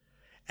red.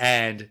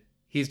 And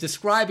he's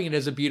describing it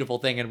as a beautiful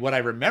thing. And what I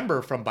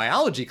remember from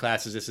biology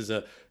classes, this is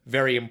a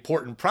very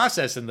important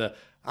process in the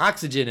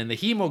oxygen and the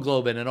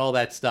hemoglobin and all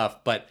that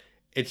stuff. But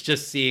it's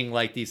just seeing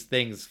like these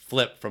things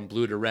flip from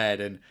blue to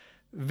red. And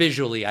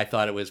visually, I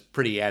thought it was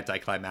pretty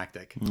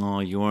anticlimactic. Oh,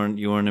 you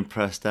weren't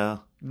impressed,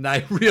 Al?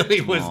 I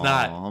really was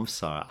not. Oh, I'm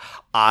sorry.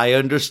 I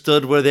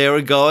understood where they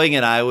were going,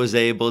 and I was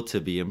able to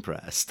be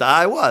impressed.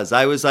 I was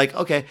like,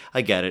 okay,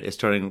 I get it. It's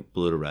turning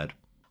blue to red.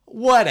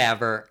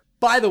 Whatever.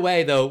 By the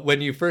way, though,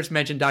 when you first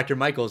mentioned Dr.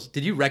 Michaels,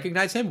 did you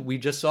recognize him? We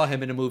just saw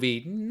him in a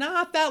movie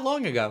not that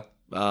long ago.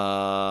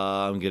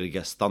 I'm going to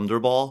guess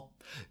Thunderball.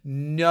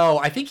 No,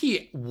 I think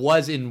he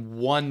was in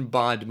one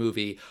Bond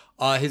movie.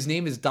 His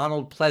name is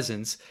Donald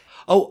Pleasance.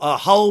 Oh,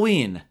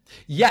 Halloween.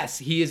 Yes,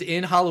 he is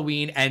in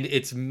Halloween, and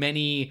it's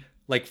many,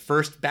 like,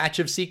 first batch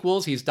of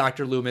sequels. He's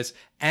Dr. Loomis,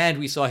 and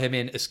we saw him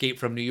in Escape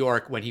from New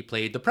York when he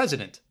played the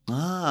president.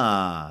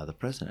 Ah, the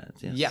president,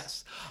 yes.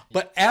 Yes.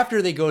 But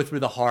after they go through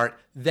the heart,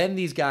 then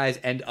these guys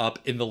end up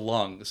in the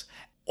lungs.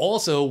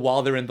 Also,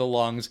 while they're in the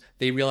lungs,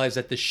 they realize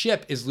that the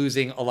ship is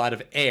losing a lot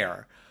of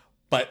air.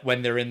 But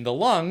when they're in the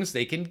lungs,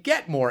 they can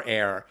get more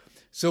air.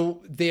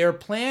 So their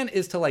plan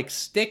is to, like,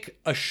 stick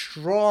a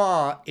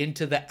straw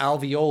into the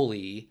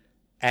alveoli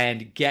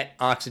and get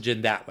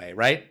oxygen that way,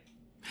 right?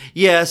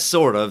 Yeah,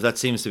 sort of. That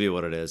seems to be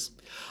what it is.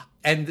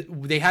 And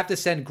they have to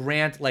send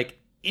Grant, like,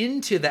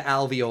 into the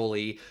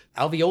alveoli.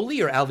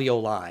 Alveoli or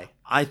alveoli?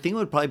 I think it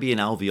would probably be an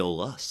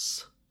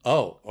alveolus.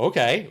 Oh,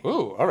 okay.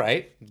 Ooh, all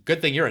right.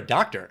 Good thing you're a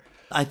doctor.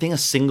 I think a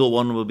single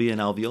one would be an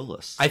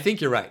alveolus. I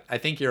think you're right. I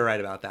think you're right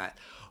about that.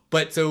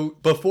 But so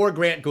before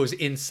Grant goes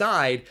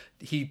inside,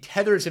 he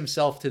tethers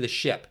himself to the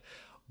ship.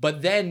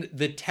 But then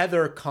the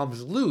tether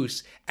comes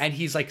loose and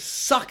he's like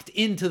sucked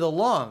into the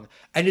lung.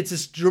 And it's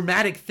this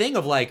dramatic thing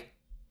of like,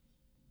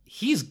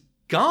 he's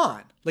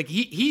gone. Like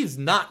he's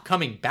not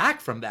coming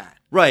back from that.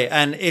 Right.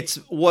 And it's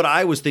what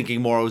I was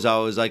thinking more was I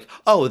was like,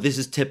 oh, this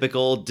is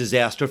typical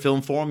disaster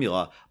film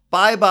formula.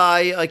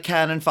 bye-bye,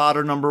 cannon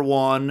fodder number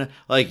 1.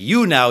 Like,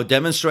 you now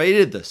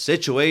demonstrated the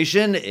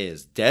situation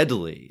is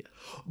deadly.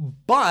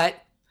 But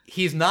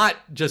he's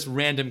not just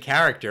random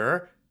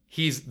character.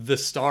 He's the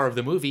star of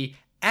the movie.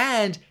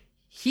 And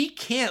he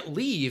can't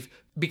leave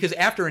because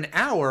after an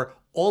hour,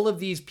 all of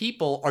these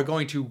people are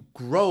going to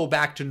grow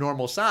back to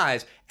normal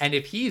size. And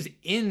if he's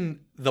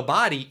in the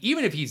body,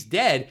 even if he's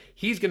dead,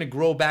 he's going to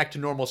grow back to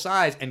normal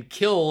size and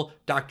kill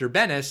Dr.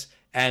 Bennis.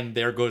 And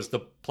there goes the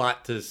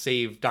plot to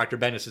save Dr.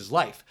 Bennis's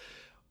life.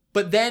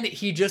 But then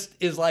he just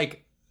is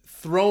like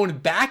thrown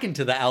back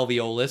into the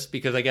alveolus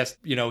because I guess,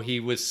 he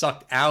was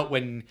sucked out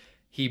when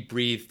he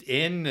breathed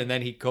in and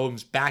then he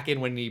comes back in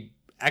when he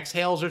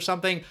exhales or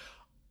something.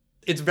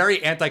 It's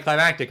very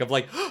anticlimactic of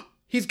like, oh,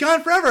 he's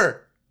gone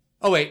forever.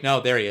 Oh, wait, no,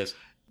 there he is.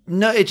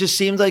 No, it just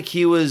seemed like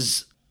he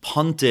was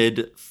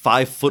punted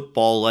 5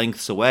 football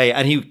lengths away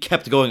and he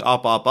kept going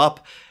up, up,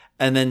 up.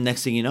 And then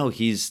next thing you know,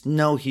 he's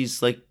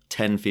like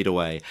 10 feet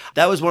away.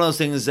 That was one of those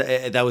things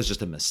that was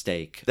just a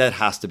mistake. That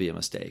has to be a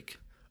mistake.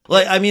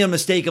 Like, I mean, a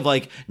mistake of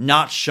like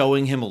not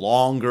showing him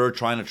longer,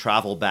 trying to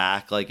travel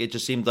back. Like, it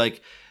just seemed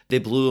like they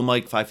blew him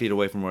like 5 feet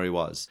away from where he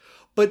was.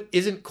 But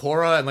isn't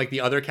Cora and like the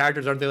other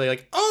characters, aren't they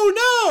like, oh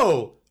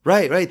no?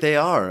 Right, they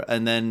are.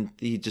 And then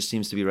he just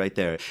seems to be right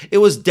there. It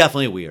was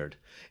definitely weird.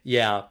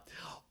 Yeah.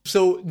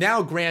 So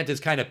now Grant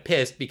is kind of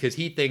pissed because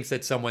he thinks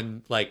that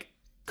someone like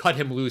cut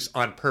him loose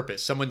on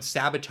purpose. Someone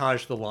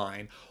sabotaged the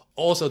line.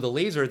 Also, the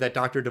laser that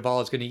Dr.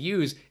 Duvall is going to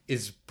use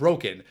is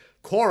broken.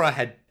 Cora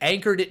had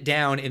anchored it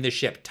down in the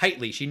ship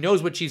tightly. She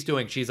knows what she's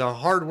doing. She's a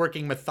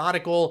hardworking,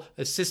 methodical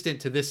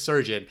assistant to this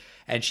surgeon,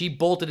 and she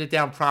bolted it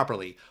down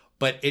properly.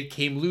 But it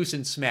came loose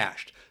and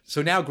smashed.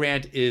 So now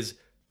Grant is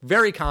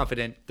very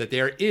confident that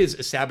there is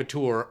a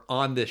saboteur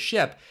on this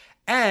ship.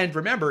 And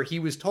remember, he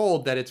was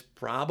told that it's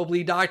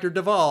probably Dr.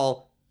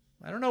 Duvall.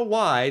 I don't know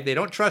why. They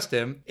don't trust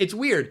him. It's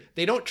weird.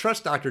 They don't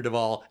trust Dr.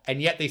 Duvall,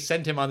 and yet they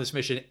sent him on this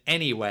mission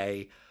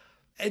anyway.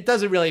 It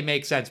doesn't really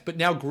make sense, but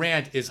now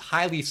Grant is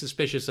highly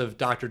suspicious of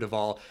Dr.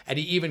 Duvall, and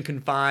he even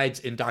confides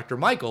in Dr.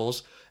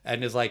 Michaels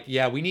and is like,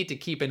 yeah, we need to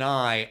keep an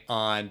eye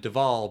on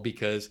Duvall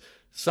because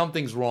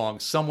something's wrong.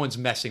 Someone's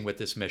messing with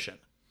this mission.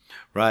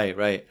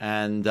 Right.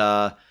 And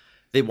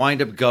they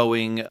wind up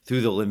going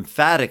through the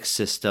lymphatic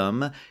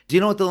system. Do you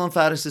know what the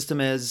lymphatic system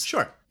is?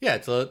 Sure. Yeah,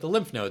 it's the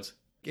lymph nodes.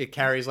 It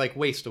carries like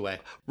waste away.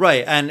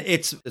 Right, and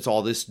it's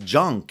all this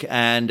junk,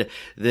 and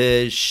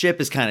the ship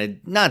is kind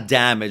of not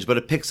damaged, but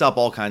it picks up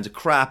all kinds of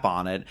crap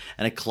on it,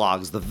 and it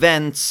clogs the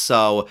vents,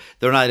 so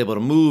they're not able to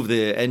move,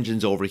 the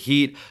engines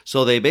overheat,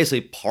 so they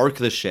basically park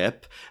the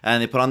ship,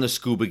 and they put on their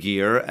scuba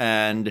gear,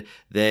 and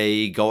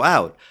they go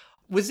out.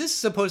 Was this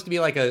supposed to be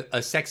like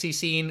a sexy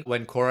scene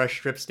when Cora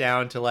strips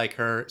down to like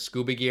her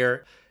scuba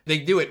gear? They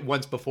do it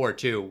once before,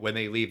 too, when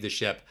they leave the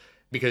ship,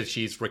 because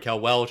she's Raquel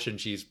Welch,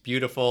 and she's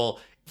beautiful.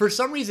 For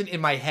some reason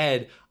in my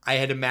head, I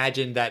had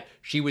imagined that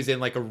she was in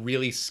like a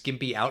really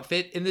skimpy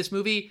outfit in this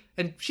movie,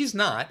 and she's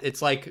not.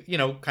 It's like,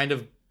 kind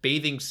of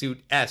bathing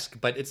suit-esque,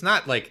 but it's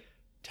not like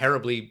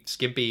terribly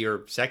skimpy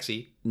or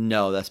sexy.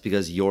 No, that's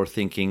because you're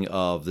thinking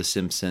of The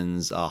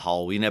Simpsons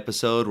Halloween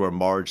episode where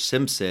Marge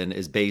Simpson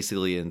is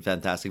basically in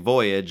Fantastic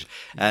Voyage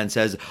and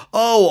says,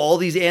 oh, all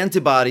these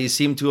antibodies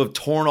seem to have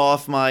torn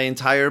off my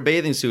entire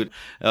bathing suit,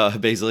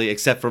 basically,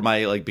 except for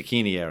my like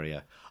bikini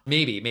area.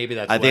 Maybe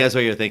that's. I think that's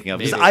what you're thinking of.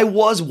 Because I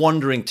was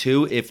wondering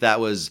too if that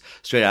was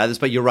straight out of this,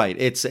 but you're right.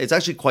 It's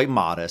actually quite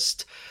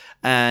modest.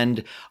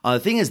 And the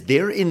thing is,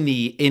 they're in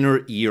the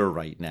inner ear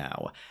right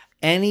now.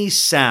 Any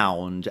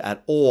sound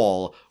at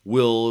all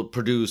will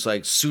produce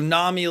like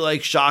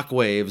tsunami-like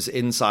shockwaves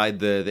inside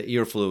the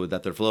ear fluid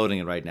that they're floating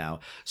in right now.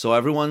 So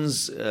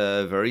everyone's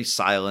very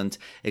silent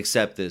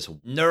except this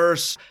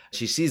nurse.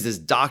 She sees this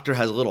doctor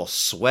has a little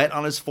sweat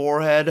on his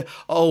forehead.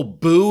 Oh,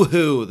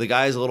 boo-hoo. The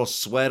guy has a little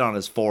sweat on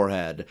his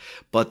forehead.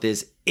 But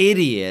this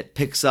idiot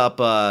picks up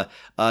a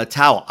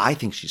towel. I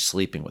think she's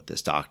sleeping with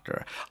this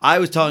doctor. I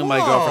was telling my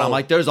girlfriend, I'm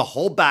like, there's a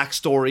whole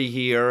backstory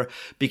here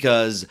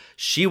because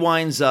she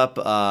winds up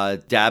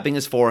dabbing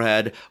his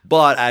forehead,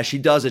 but as she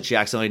does it, she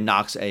accidentally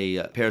knocks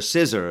a pair of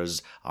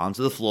scissors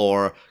onto the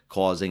floor,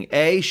 causing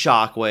a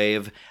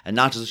shockwave, and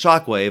not just a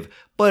shockwave,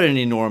 but an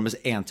enormous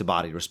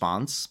antibody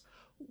response.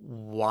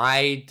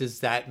 Why does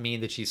that mean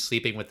that she's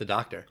sleeping with the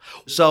doctor?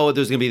 So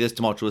there's going to be this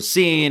tumultuous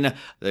scene.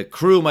 The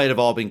crew might have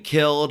all been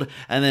killed.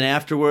 And then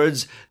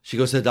afterwards, she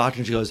goes to the doctor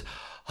and she goes,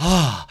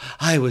 oh,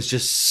 I was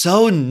just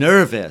so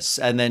nervous.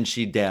 And then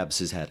she dabs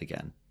his head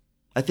again.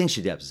 I think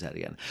she dabs his head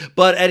again.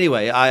 But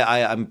anyway,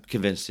 I'm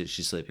convinced that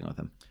she's sleeping with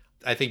him.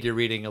 I think you're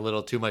reading a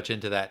little too much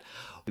into that.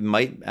 It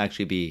might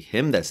actually be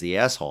him that's the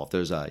asshole if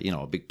there's a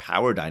big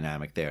power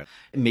dynamic there.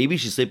 Maybe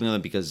she's sleeping with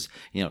him because,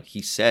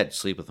 he said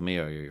sleep with me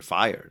or you're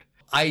fired.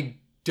 I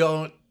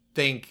don't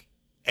think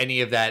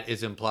any of that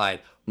is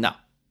implied. No.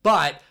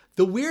 But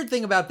the weird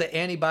thing about the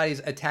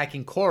antibodies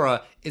attacking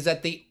Cora is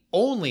that they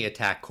only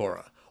attack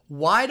Cora.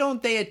 Why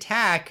don't they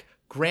attack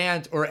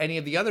Grant or any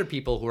of the other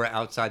people who are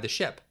outside the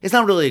ship? It's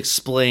not really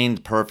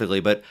explained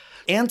perfectly, but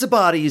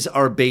Antibodies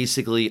are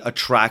basically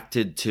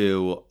attracted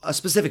to a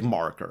specific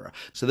marker.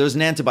 So there's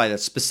an antibody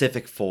that's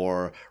specific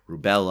for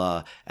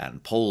rubella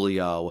and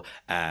polio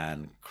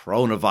and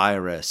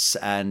coronavirus,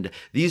 and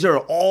these are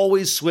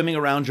always swimming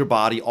around your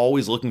body,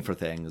 always looking for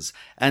things.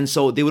 And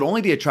so they would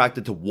only be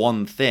attracted to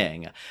one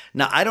thing.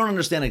 Now, I don't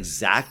understand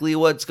exactly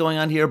what's going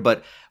on here,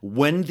 but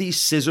when the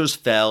scissors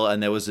fell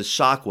and there was a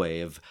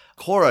shockwave,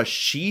 Cora,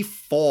 she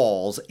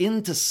falls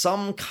into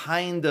some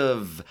kind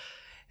of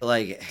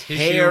like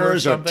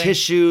hairs or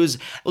tissues.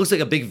 It looks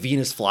like a big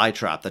Venus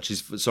flytrap that she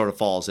sort of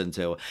falls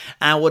into.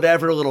 And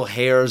whatever little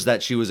hairs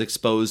that she was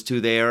exposed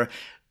to there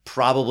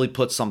probably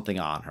put something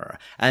on her.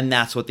 And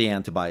that's what the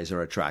antibodies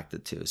are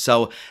attracted to.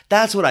 So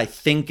that's what I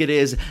think it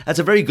is. That's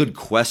a very good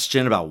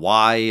question about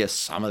why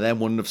some of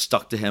them wouldn't have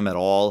stuck to him at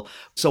all.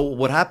 So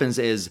what happens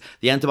is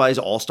the antibodies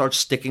all start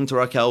sticking to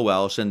Raquel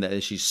Welch,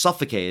 and she's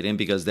suffocating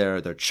because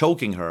they're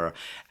choking her,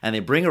 and they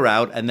bring her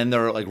out, and then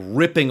they're like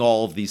ripping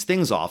all of these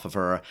things off of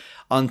her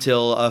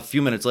until a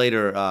few minutes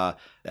later,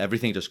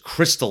 everything just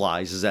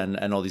crystallizes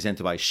and all these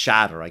antibodies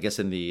shatter. I guess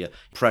in the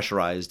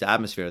pressurized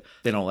atmosphere,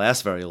 they don't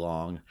last very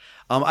long.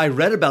 I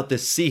read about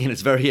this scene.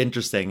 It's very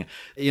interesting.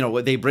 You know,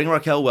 they bring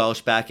Raquel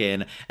Welch back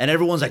in, and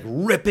everyone's like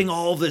ripping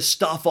all this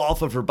stuff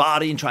off of her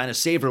body and trying to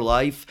save her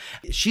life.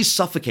 She's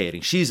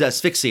suffocating. She's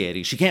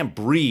asphyxiating. She can't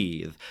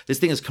breathe. This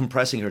thing is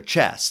compressing her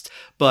chest.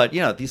 But,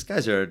 you know, these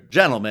guys are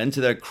gentlemen,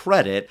 to their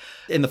credit.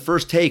 In the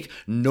first take,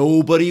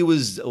 nobody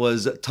was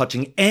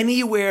touching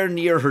anywhere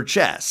near her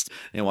chest.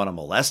 They didn't want to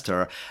molest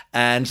her.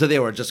 And so they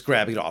were just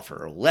grabbing it off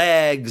her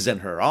legs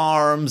and her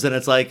arms. And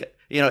it's like,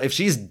 you know, if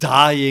she's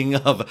dying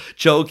of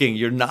choking,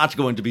 you're not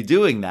going to be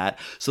doing that.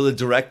 So the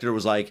director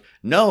was like,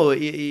 no,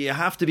 you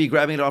have to be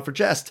grabbing it off her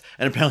chest.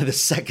 And apparently the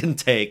second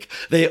take,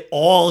 they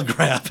all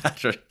grab at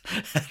her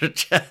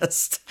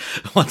chest.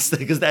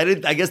 Because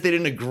I guess they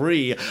didn't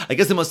agree. I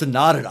guess they must have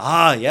nodded.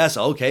 Ah, yes,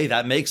 okay,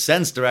 that makes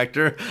sense,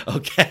 director.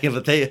 Okay,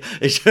 but they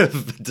should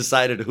have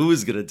decided who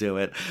was going to do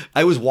it.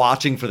 I was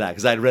watching for that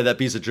because I'd read that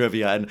piece of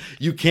trivia, and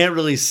you can't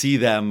really see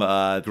them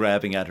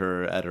grabbing at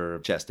her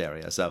chest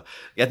area. So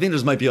I think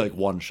there might be like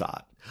one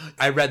shot.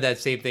 I read that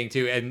same thing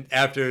too, and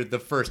after the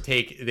first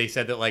take, they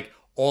said that like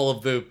all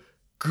of the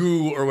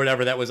goo or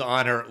whatever that was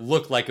on her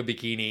looked like a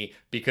bikini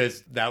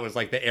because that was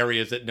like the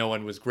areas that no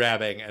one was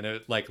grabbing, and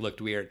it like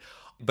looked weird.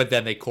 But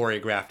then they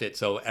choreographed it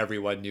so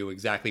everyone knew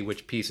exactly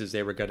which pieces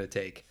they were going to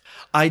take.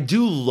 I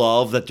do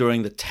love that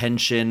during the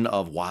tension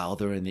of while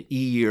they're in the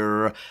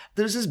ear,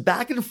 there's this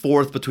back and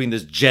forth between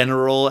this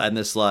general and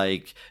this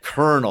like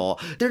colonel.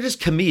 They're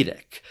just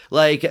comedic.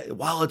 Like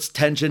while it's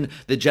tension,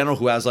 the general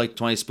who has like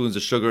 20 spoons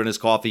of sugar in his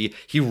coffee,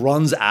 he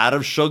runs out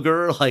of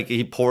sugar. Like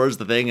he pours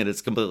the thing and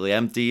it's completely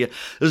empty.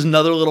 There's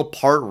another little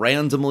part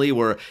randomly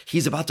where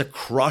he's about to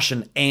crush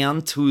an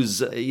ant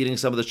who's eating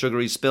some of the sugar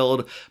he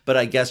spilled, but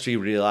I guess he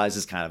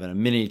realizes kind of a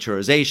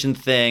miniaturization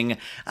thing.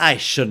 I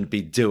shouldn't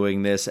be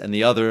doing this. And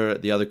the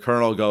other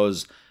colonel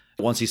goes,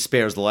 once he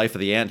spares the life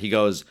of the ant, he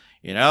goes,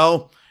 you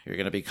know, you're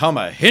going to become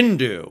a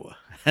Hindu.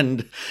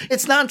 And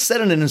it's not said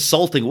in an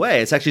insulting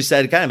way. It's actually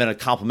said kind of in a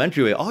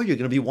complimentary way. Oh, you're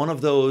going to be one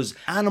of those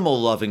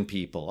animal-loving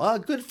people. Oh,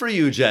 good for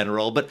you,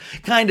 General. But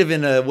kind of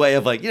in a way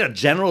of like, you know,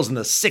 generals in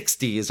the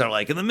 60s are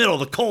like in the middle of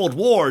the Cold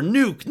War,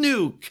 nuke,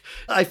 nuke.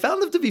 I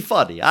found them to be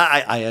funny.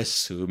 I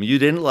assume you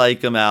didn't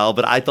like them, Al,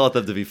 but I thought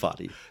them to be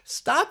funny.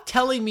 Stop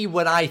telling me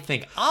what I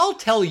think. I'll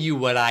tell you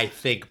what I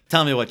think.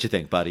 Tell me what you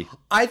think, buddy.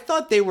 I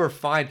thought they were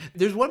fine.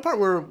 There's one part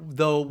where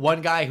the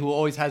one guy who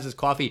always has his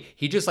coffee,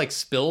 he just like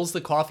spills the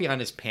coffee on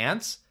his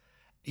pants.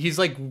 He's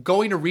like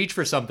going to reach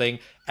for something,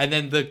 and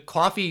then the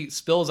coffee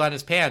spills on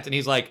his pants, and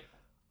he's like,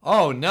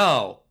 oh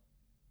no,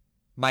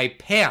 my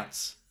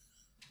pants.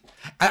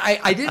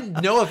 I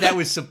didn't know if that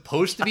was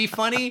supposed to be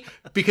funny,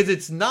 because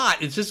it's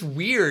not. It's just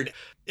weird.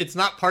 It's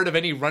not part of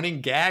any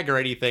running gag or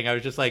anything. I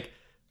was just like,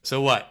 so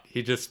what?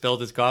 He just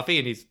spilled his coffee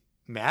and he's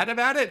mad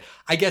about it?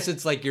 I guess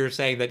it's like you're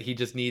saying that he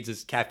just needs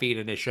his caffeine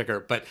and his sugar,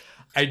 but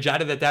I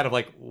jotted that down. I'm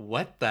like,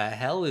 what the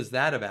hell is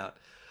that about?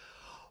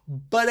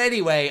 But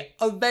anyway,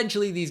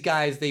 eventually these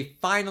guys, they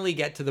finally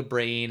get to the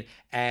brain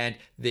and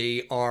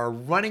they are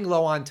running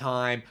low on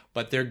time,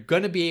 but they're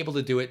going to be able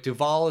to do it.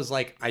 Duvall is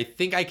like, I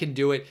think I can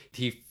do it.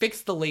 He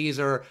fixed the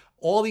laser,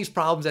 all these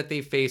problems that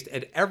they faced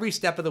at every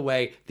step of the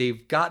way.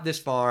 They've got this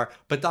far,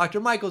 but Dr.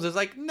 Michaels is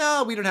like,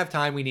 no, we don't have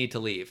time. We need to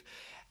leave.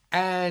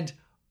 And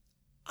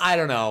I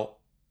don't know.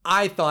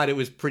 I thought it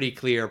was pretty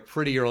clear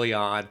pretty early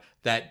on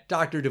that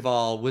Dr.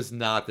 Duvall was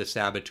not the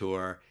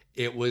saboteur.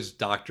 It was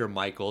Dr.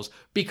 Michaels,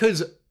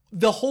 because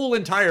the whole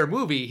entire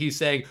movie, he's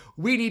saying,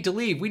 we need to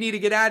leave. We need to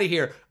get out of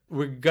here.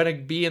 We're going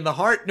to be in the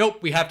heart. Nope,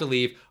 we have to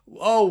leave.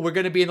 Oh, we're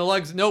going to be in the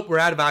lungs. Nope, we're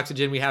out of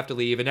oxygen. We have to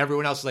leave. And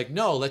everyone else is like,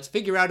 no, let's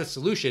figure out a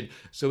solution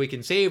so we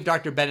can save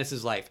Dr.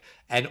 Bennis's life.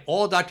 And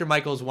all Dr.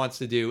 Michaels wants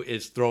to do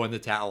is throw in the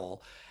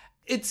towel.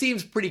 It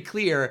seems pretty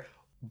clear,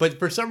 but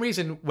for some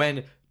reason,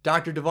 when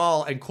Dr.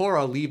 Duvall and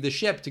Cora leave the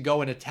ship to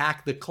go and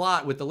attack the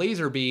clot with the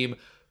laser beam,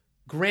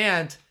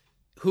 Grant,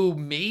 who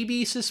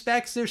maybe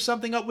suspects there's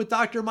something up with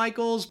Dr.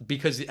 Michaels,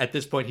 because at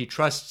this point he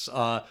trusts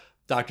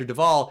Dr.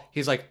 Duvall,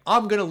 he's like,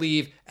 I'm going to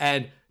leave.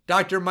 And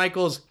Dr.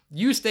 Michaels,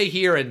 you stay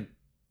here and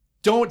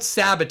don't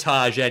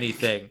sabotage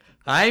anything.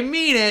 I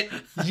mean it.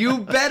 You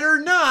better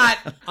not.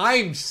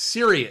 I'm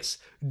serious.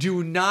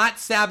 Do not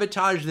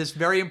sabotage this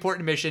very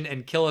important mission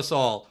and kill us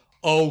all.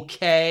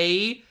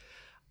 Okay?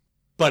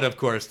 But of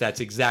course, that's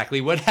exactly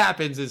what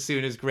happens as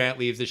soon as Grant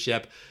leaves the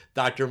ship.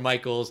 Dr.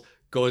 Michaels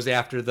goes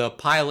after the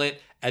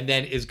pilot and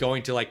then is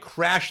going to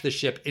crash the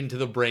ship into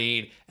the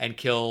brain and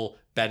kill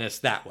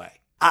Bennis that way.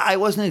 I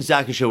wasn't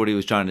exactly sure what he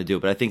was trying to do,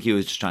 but I think he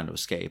was just trying to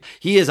escape.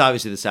 He is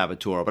obviously the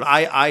saboteur, but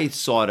I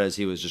saw it as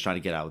he was just trying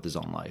to get out with his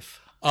own life.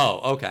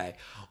 Oh, okay.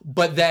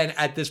 But then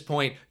at this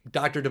point,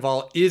 Dr.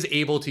 Duvall is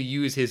able to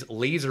use his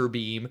laser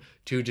beam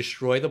to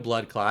destroy the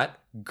blood clot.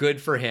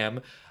 Good for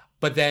him.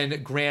 But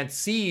then Grant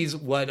sees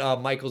what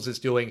Michaels is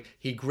doing.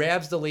 He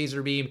grabs the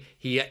laser beam.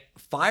 He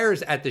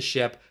fires at the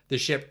ship. The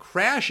ship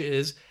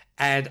crashes.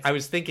 And I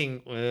was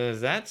thinking,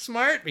 is that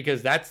smart?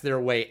 Because that's their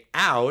way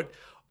out.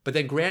 But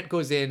then Grant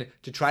goes in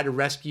to try to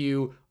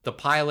rescue the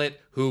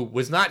pilot, who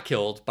was not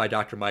killed by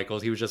Dr.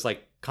 Michaels. He was just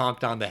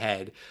conked on the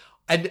head.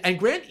 And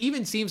Grant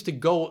even seems to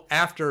go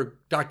after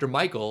Dr.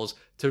 Michaels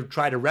to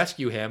try to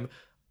rescue him.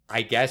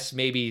 I guess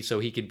maybe so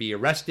he can be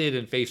arrested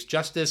and face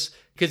justice,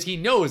 because he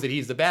knows that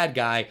he's the bad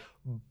guy,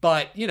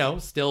 but,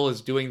 still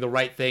is doing the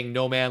right thing.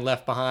 No man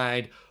left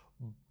behind.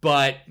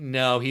 But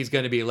no, he's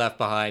going to be left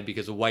behind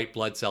because a white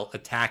blood cell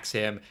attacks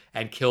him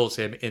and kills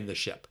him in the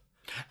ship.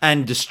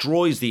 And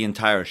destroys the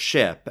entire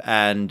ship.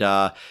 And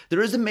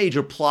there is a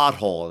major plot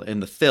hole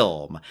in the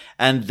film,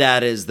 and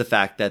that is the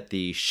fact that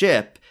the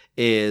ship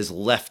is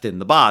left in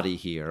the body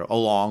here,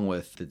 along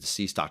with the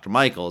deceased Dr.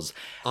 Michaels.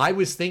 I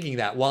was thinking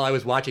that while I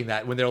was watching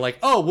that, when they're like,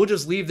 oh, we'll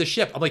just leave the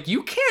ship. I'm like,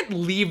 you can't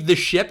leave the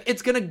ship.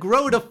 It's going to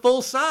grow to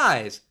full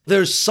size.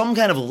 There's some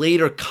kind of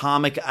later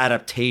comic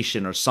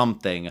adaptation or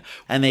something,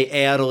 and they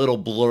add a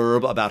little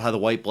blurb about how the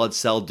white blood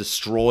cell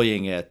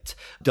destroying it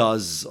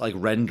does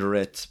render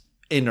it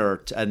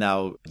inert, and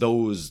now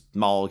those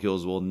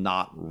molecules will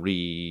not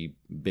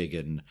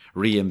re-embiggen.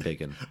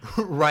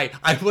 Right.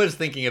 I was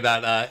thinking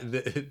about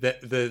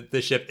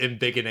the ship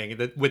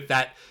embiggening with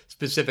that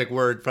specific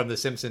word from The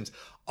Simpsons.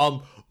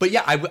 But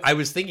yeah, I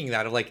was thinking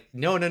that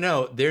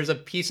no. There's a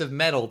piece of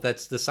metal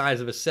that's the size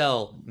of a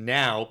cell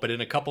now, but in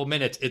a couple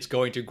minutes it's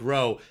going to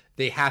grow.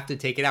 They have to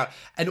take it out.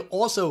 And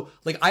also,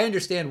 I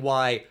understand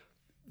why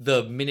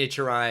the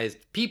miniaturized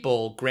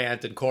people,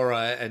 Grant and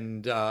Cora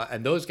and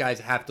those guys,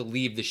 have to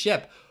leave the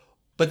ship.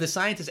 But the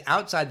scientists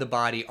outside the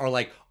body are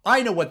like,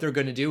 I know what they're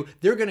going to do.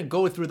 They're going to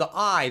go through the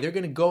eye. They're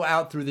going to go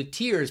out through the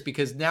tears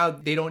because now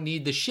they don't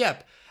need the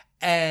ship.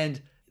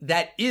 And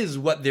that is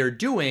what they're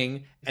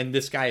doing. And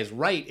this guy is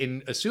right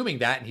in assuming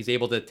that. And he's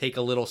able to take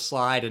a little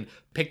slide and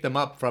pick them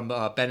up from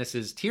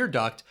Bennis's tear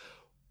duct,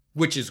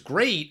 which is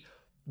great.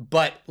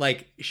 But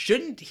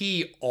shouldn't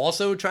he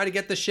also try to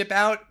get the ship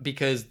out?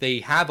 Because they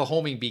have a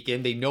homing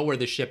beacon. They know where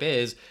the ship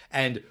is.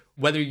 And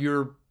whether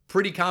you're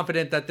pretty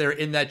confident that they're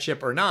in that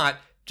ship or not,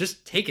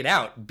 just take it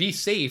out. Be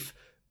safe,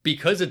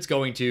 because it's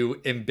going to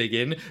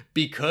embiggen,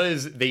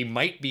 because they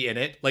might be in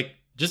it.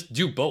 Just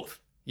do both,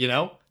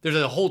 There's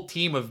a whole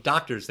team of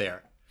doctors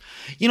there.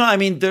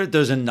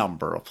 There's a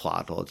number of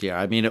plot holes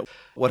here.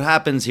 What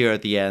happens here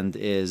at the end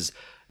is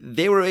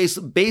they were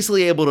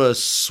basically able to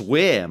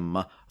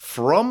swim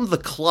from the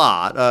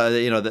clot,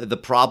 the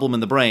problem in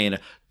the brain,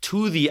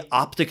 to the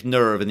optic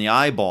nerve in the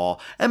eyeball,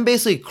 and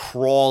basically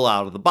crawl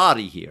out of the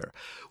body here.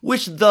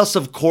 Which thus,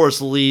 of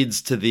course,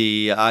 leads to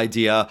the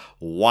idea,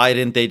 why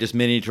didn't they just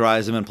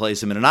miniaturize him and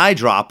place him in an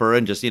eyedropper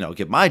and just,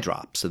 give him eye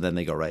drops, and then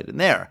they go right in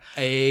there?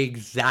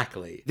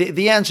 Exactly.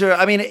 The answer,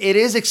 it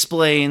is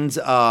explained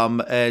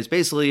as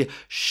basically,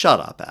 shut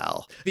up,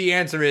 Al. The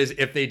answer is,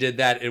 if they did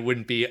that, it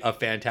wouldn't be a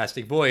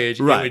fantastic voyage.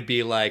 Right. It would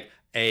be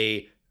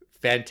a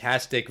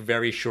fantastic,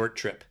 very short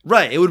trip.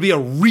 Right. It would be a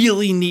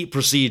really neat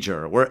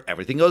procedure where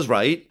everything goes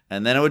right,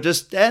 and then it would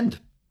just end.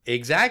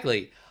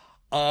 Exactly.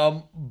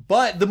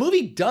 But the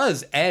movie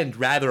does end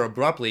rather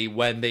abruptly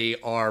when they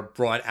are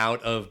brought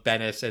out of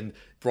Bennis and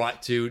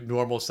brought to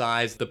normal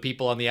size. The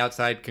people on the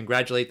outside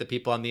congratulate the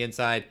people on the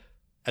inside,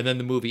 and then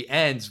the movie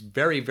ends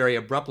very, very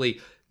abruptly.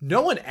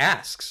 No one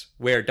asks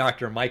where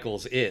Dr.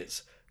 Michaels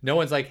is. No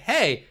one's like,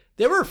 hey,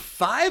 there were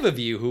 5 of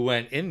you who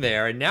went in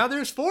there, and now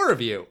there's 4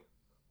 of you.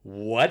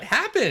 What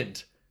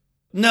happened?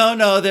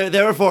 No,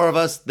 there were 4 of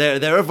us. There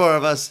were 4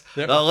 of us.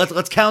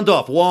 Let's count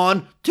off.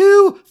 1,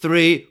 2,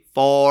 3,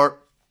 4.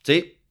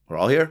 See, we're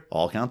all here,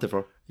 all accounted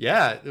for.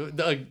 Yeah,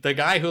 the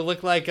guy who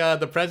looked like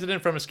the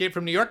president from Escape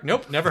from New York?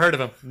 Nope, never heard of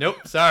him.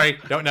 Nope, sorry,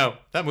 don't know.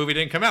 That movie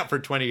didn't come out for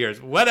 20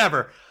 years.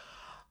 Whatever.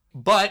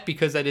 But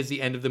because that is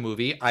the end of the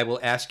movie, I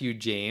will ask you,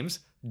 James,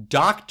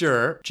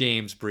 Dr.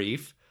 James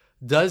Brief,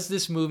 does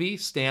this movie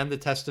stand the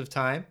test of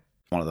time?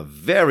 One of the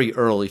very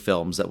early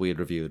films that we had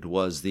reviewed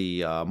was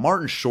the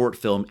Martin Short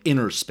film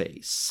Inner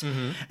Space.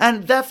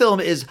 And that film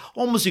is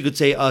almost, you could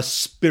say, a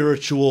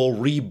spiritual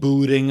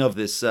rebooting of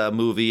this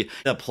movie.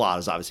 The plot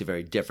is obviously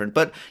very different,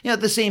 but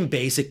the same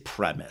basic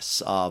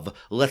premise of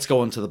let's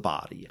go into the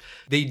body.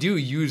 They do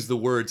use the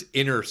words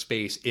inner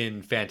space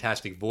in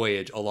Fantastic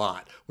Voyage a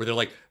lot, where they're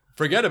like,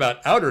 forget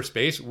about outer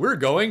space, we're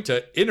going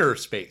to inner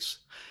space.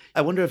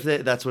 I wonder if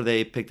that's where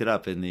they picked it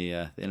up in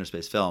the Inner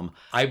Space film.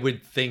 I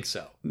would think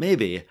so.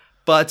 Maybe.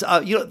 But,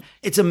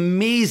 it's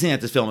amazing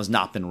that this film has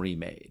not been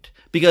remade.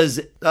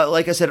 Because,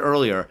 like I said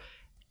earlier,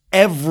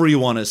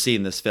 everyone has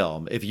seen this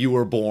film if you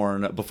were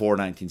born before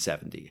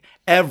 1970.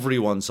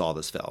 Everyone saw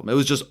this film. It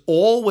was just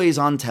always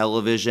on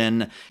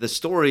television. The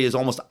story is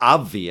almost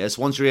obvious.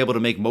 Once you're able to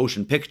make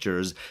motion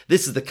pictures,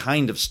 this is the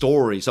kind of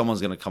story someone's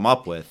going to come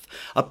up with.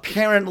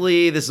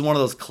 Apparently, this is one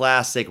of those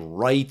classic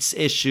rights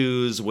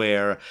issues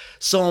where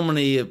so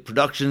many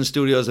production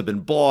studios have been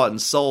bought and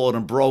sold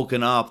and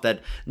broken up that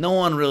no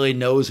one really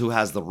knows who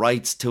has the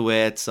rights to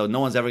it. So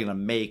no one's ever going to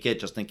make it,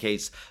 just in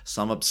case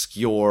some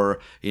obscure,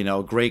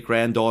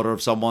 great-granddaughter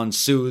of someone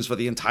sues for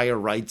the entire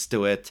rights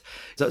to it.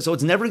 So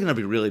it's never going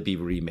to really be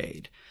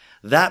remade.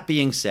 That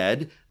being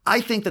said, I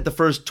think that the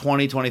first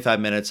 20-25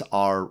 minutes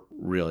are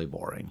really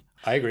boring.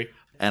 I agree.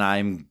 And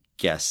I'm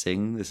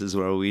guessing this is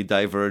where we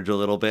diverge a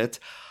little bit.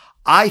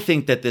 I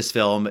think that this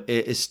film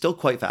is still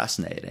quite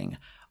fascinating.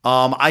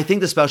 I think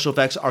the special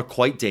effects are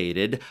quite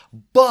dated,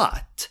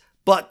 but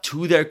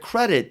to their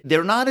credit,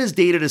 they're not as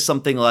dated as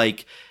something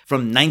like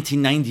from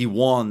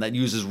 1991 that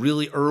uses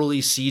really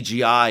early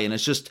CGI, and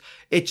it's just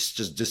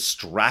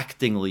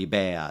distractingly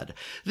bad.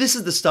 This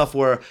is the stuff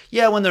where,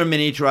 when they're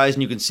miniaturized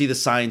and you can see the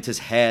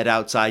scientist's head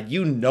outside,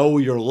 you're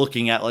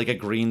looking at like a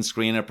green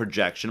screen, a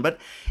projection, but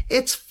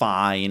it's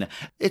fine.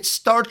 It's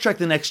Star Trek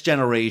The Next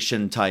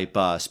Generation type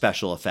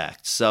special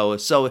effects. So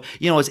it's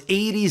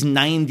 80s,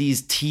 90s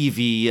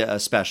TV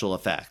special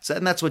effects,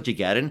 and that's what you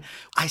get. And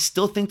I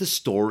still think the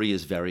story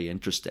is very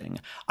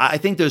interesting. I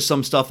think there's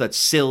some stuff that's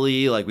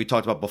silly, like we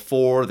talked about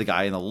before, the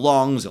guy in the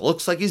lungs, it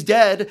looks like he's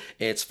dead.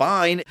 It's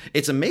fine.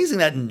 It's amazing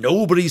that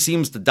nobody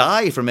seems to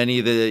die from any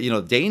of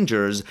the,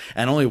 dangers,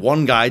 and only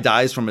one guy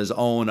dies from his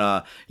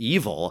own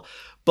evil.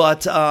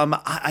 But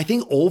I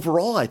think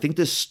overall, I think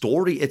this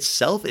story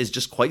itself is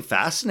just quite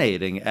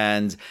fascinating.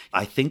 And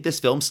I think this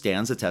film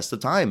stands the test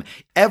of time.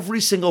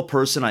 Every single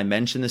person I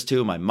mentioned this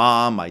to, my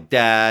mom, my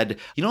dad,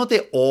 you know what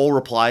they all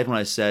replied when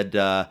I said,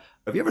 have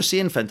you ever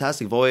seen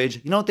Fantastic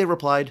Voyage? You know what they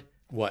replied?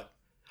 What?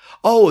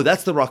 Oh,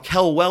 that's the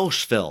Raquel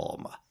Welch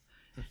film.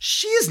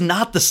 She is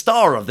not the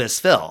star of this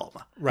film,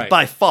 right,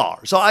 by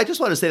far. So I just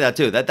want to say that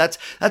too. That's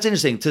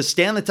interesting. To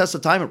stand the test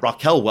of time,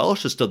 Raquel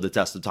Welch has stood the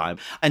test of time,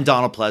 and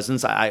Donald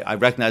Pleasence, I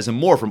recognize him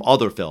more from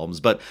other films,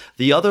 but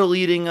the other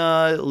leading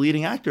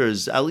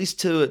actors, at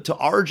least to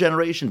our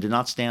generation, did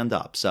not stand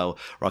up. So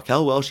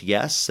Raquel Welch,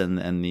 yes,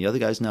 and the other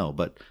guys, no,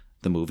 but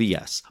the movie,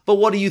 yes. But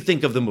what do you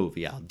think of the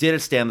movie, Al? Did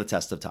it stand the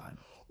test of time?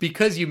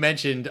 Because you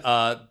mentioned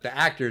the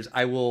actors,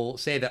 I will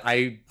say that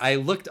I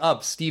looked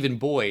up Stephen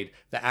Boyd,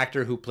 the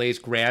actor who plays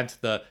Grant,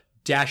 the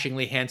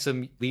dashingly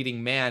handsome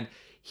leading man.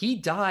 He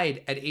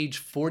died at age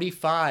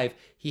 45.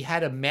 He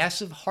had a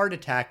massive heart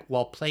attack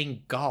while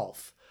playing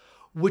golf,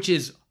 which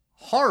is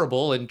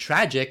horrible and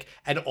tragic.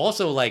 And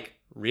also, like,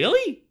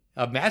 really?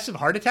 A massive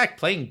heart attack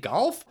playing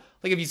golf?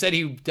 Like, if you said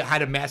he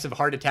had a massive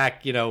heart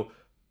attack,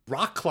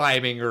 rock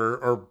climbing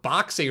or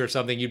boxing or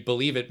something, you'd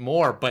believe it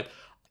more. But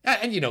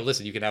and,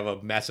 listen, you can have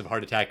a massive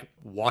heart attack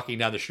walking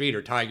down the street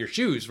or tying your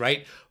shoes,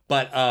 right?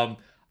 But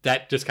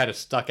that just kind of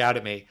stuck out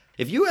at me.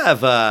 If you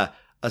have a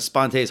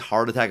spontaneous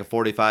heart attack at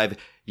 45,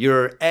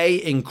 you're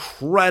A,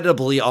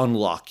 incredibly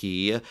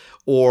unlucky,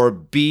 or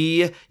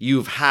B,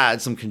 you've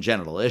had some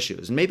congenital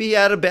issues. And maybe he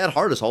had a bad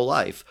heart his whole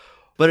life.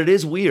 But it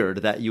is weird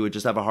that you would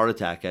just have a heart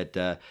attack at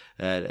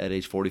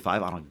age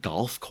 45 on a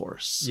golf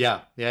course.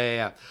 Yeah.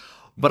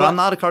 But I'm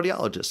not a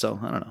cardiologist, so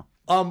I don't know.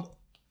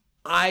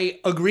 I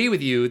agree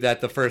with you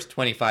that the first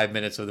 25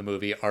 minutes of the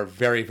movie are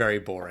very, very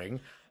boring.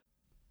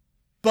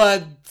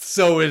 But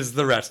so is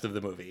the rest of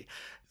the movie.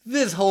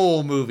 This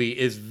whole movie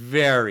is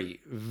very,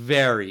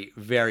 very,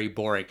 very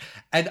boring.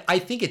 And I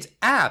think it's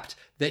apt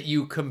that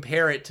you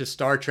compare it to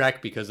Star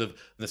Trek because of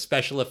the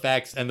special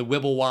effects and the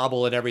wibble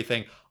wobble and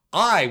everything.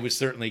 I was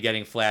certainly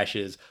getting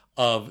flashes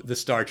of the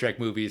Star Trek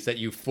movies that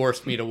you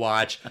forced me to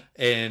watch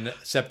in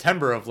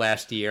September of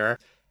last year.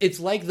 It's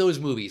like those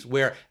movies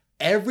where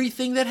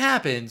everything that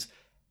happens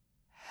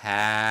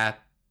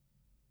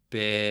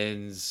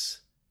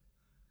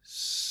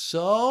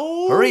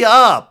so... Hurry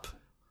up!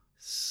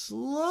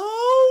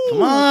 Slowly.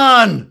 Come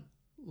on!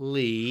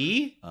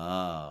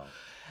 Oh.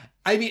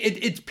 I mean,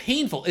 it's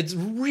painful. It's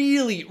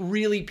really,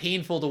 really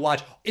painful to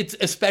watch. It's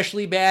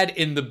especially bad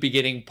in the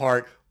beginning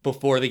part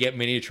before they get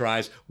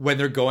miniaturized, when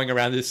they're going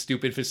around this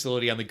stupid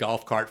facility on the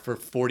golf cart for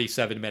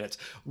 47 minutes,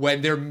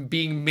 when they're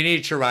being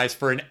miniaturized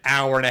for an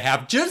hour and a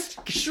half.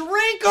 Just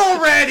shrink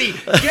already!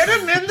 Get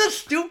them in the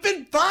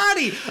stupid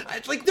body!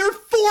 It's like, there are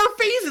 4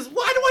 phases.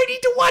 Why do I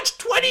need to watch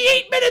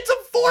 28 minutes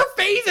of 4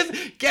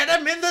 phases? Get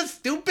them in the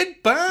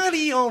stupid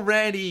body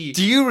already!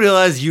 Do you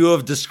realize you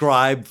have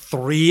described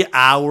 3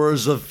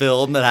 hours of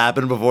film that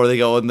happen before they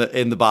go in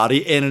the body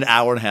in an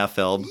hour and a half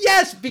film?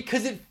 Yes,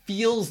 because it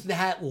feels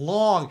that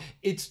long.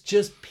 It's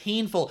just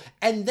painful.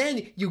 And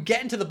then you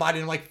get into the body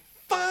and I'm like,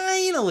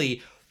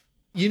 finally!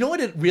 You know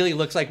what it really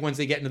looks like once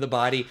they get into the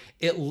body?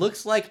 It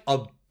looks like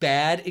a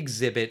bad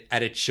exhibit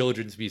at a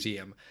children's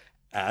museum.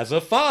 As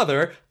a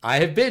father, I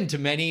have been to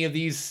many of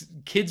these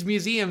kids'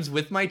 museums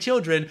with my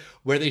children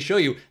where they show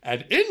you,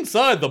 and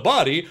inside the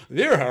body,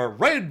 there are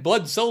red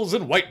blood cells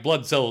and white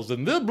blood cells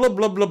and blah, blah,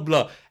 blah, blah,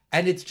 blah.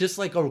 And it's just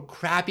like a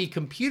crappy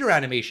computer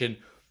animation.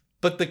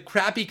 But the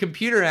crappy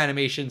computer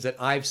animations that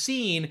I've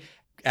seen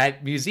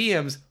at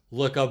museums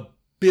look a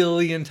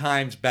billion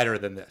times better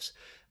than this.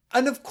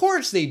 And of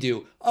course they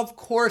do. Of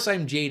course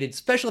I'm jaded.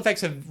 Special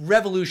effects have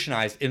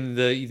revolutionized in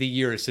the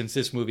years since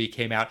this movie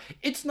came out.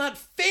 It's not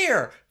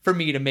fair for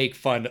me to make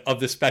fun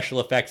of the special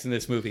effects in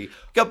this movie.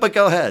 But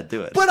go ahead,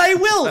 do it. But I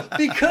will,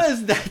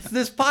 because that's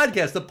this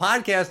podcast. The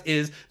podcast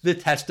is the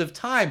test of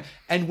time.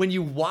 And when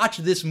you watch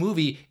this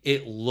movie,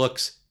 it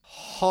looks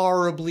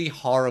horribly,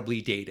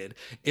 horribly dated.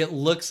 It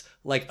looks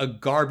like a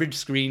garbage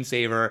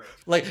screensaver.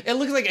 Like, it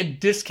looks like a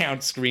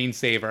discount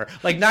screensaver.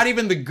 Like, not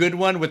even the good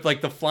one with,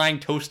 like, the flying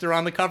toaster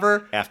on the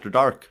cover. After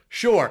Dark.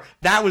 Sure,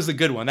 that was the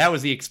good one. That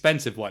was the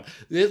expensive one.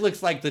 It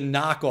looks like the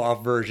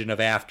knockoff version of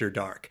After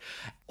Dark.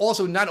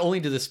 Also, not only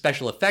do the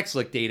special effects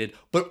look dated,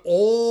 but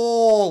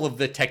all of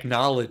the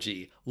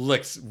technology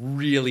looks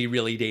really,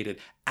 really dated.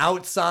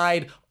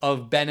 Outside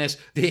of Bennis,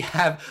 they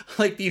have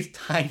like these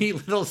tiny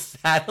little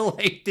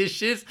satellite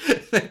dishes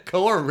that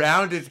go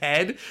around his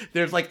head.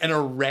 There's like an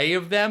array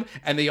of them,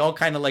 and they all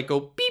kind of like go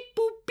beep,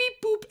 boop, beep,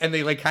 boop, and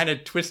they like kind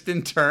of twist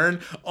and turn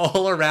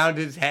all around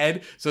his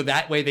head, so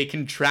that way they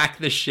can track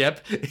the ship.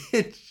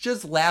 It's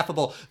just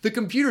laughable. The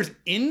computers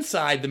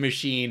inside the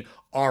machine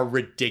are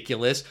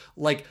ridiculous.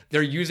 Like,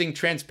 they're using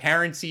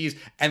transparencies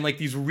and like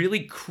these really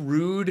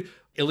crude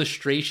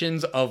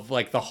illustrations of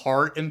like the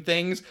heart and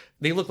things.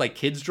 They look like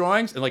kids'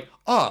 drawings, and like,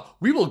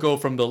 we will go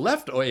from the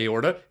left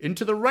aorta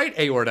into the right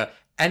aorta.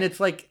 And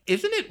it's like,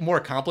 isn't it more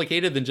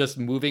complicated than just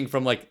moving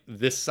from like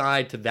this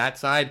side to that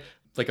side,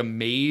 like a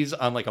maze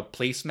on like a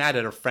placemat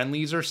at a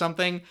Friendly's or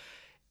something?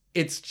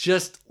 It's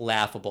just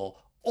laughable.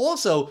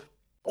 Also,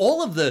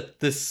 all of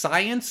the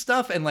science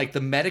stuff and like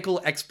the medical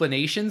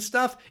explanation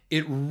stuff,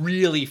 it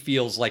really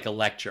feels like a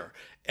lecture.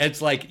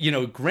 It's like,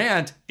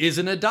 Grant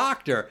isn't a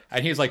doctor.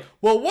 And he's like,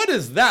 well, what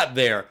is that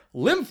there?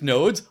 Lymph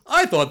nodes?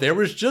 I thought there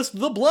was just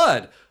the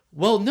blood.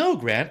 Well, no,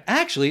 Grant.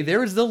 Actually,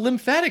 there is the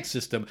lymphatic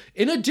system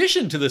in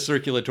addition to the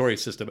circulatory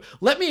system.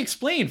 Let me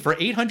explain for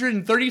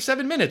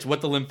 837 minutes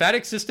what the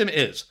lymphatic system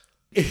is.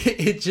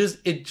 It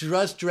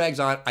just drags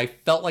on. I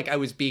felt like I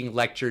was being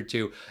lectured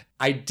to.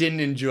 I didn't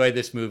enjoy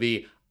this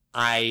movie.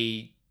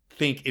 I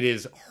think it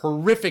is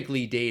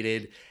horrifically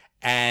dated,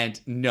 and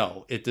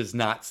no, it does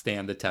not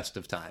stand the test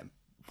of time.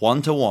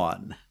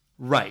 1-1.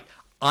 Right.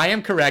 I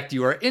am correct.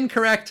 You are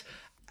incorrect,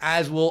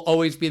 as will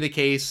always be the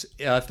case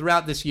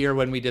throughout this year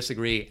when we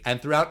disagree, and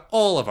throughout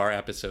all of our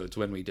episodes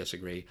when we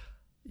disagree.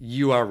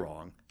 You are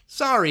wrong.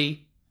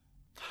 Sorry.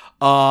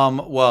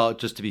 Well,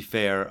 just to be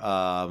fair,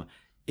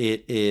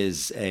 it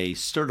is a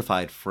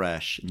certified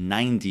fresh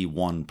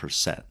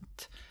 91%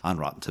 on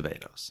Rotten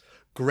Tomatoes.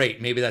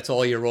 Great. Maybe that's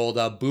all your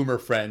old boomer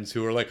friends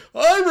who are like,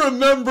 I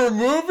remember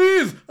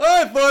movies.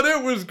 I thought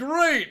it was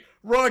great.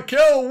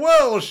 Raquel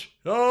Welch.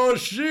 Oh,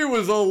 she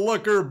was a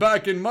looker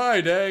back in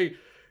my day.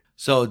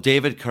 So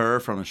David Kerr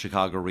from the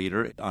Chicago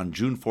Reader on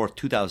June 4th,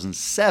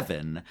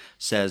 2007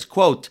 says,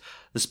 quote,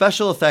 the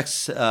special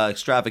effects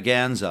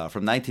extravaganza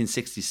from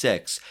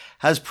 1966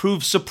 has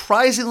proved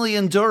surprisingly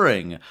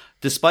enduring,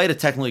 despite a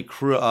technically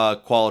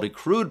quality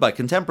crude by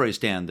contemporary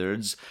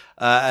standards.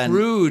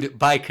 Crude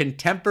by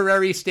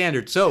contemporary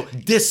standards. So,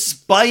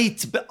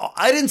 despite,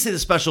 I didn't say the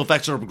special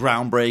effects are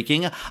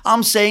groundbreaking.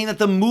 I'm saying that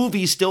the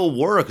movie still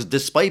works,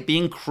 despite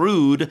being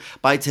crude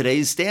by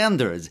today's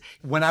standards.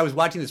 When I was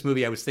watching this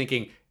movie, I was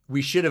thinking,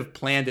 we should have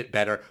planned it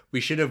better.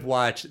 We should have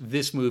watched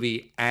this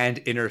movie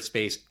and Inner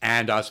Space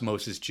and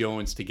Osmosis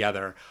Jones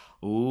together.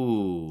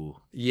 Ooh.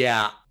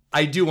 Yeah,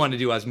 I do want to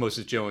do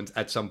Osmosis Jones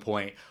at some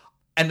point.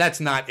 And that's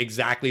not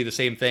exactly the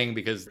same thing,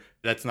 because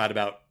that's not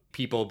about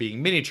people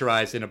being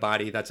miniaturized in a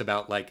body. That's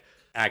about like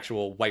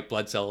actual white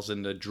blood cells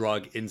and the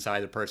drug inside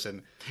the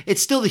person.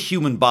 It's still the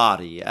human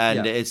body,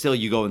 and Yeah. it's still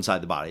you go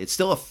inside the body. It's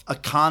still a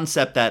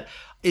concept that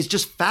is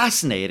just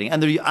fascinating.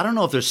 And I don't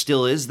know if there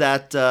still is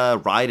that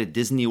ride at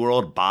Disney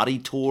World, Body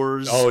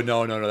Tours. Oh,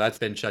 no. That's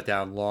been shut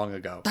down long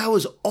ago. That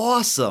was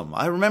awesome.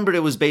 I remembered it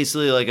was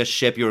basically like a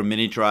ship you were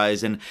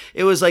miniaturized, and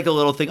it was like a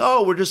little thing.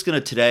 Oh, we're just going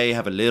to today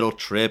have a little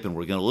trip, and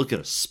we're going to look at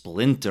a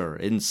splinter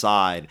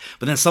inside.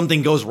 But then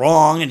something goes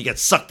wrong, and you get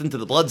sucked into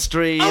the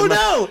bloodstream. Oh,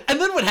 no. And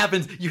then what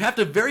happens? You have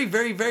to very,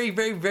 very, very,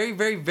 very, very,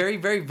 very, very,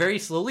 very, very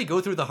slowly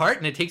go through the heart,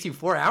 and it takes you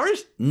 4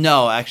 hours?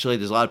 No, actually,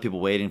 there's a lot of people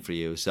waiting for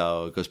you,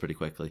 so it goes pretty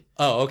quickly.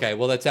 Oh, okay.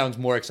 Well, that sounds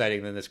more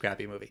exciting than this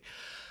crappy movie.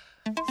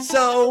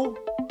 So,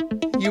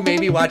 you may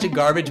be watching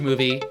Garbage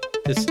Movie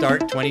to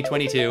start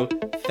 2022.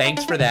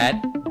 Thanks for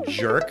that,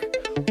 jerk.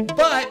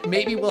 But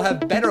maybe we'll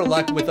have better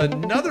luck with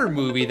another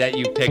movie that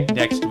you picked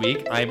next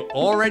week. I'm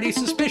already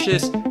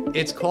suspicious.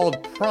 It's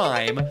called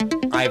Prime.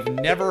 I've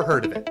never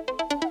heard of it.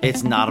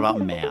 It's not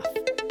about math.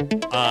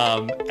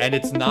 And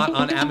it's not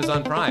on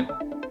Amazon Prime.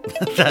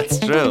 That's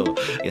true.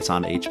 It's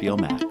on HBO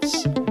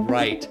Max.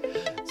 Right.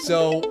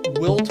 So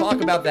we'll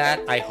talk about that.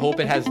 I hope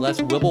it has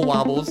less wibble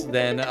wobbles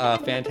than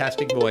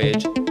Fantastic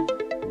Voyage.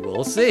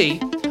 We'll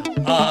see.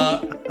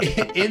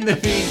 In the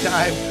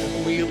meantime,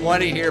 we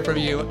want to hear from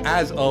you,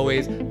 as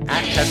always,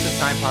 at Test of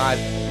Time Pod,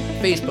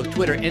 Facebook,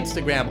 Twitter,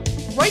 Instagram.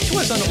 Write to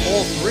us on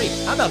all three.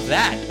 How about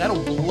that?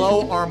 That'll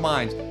blow our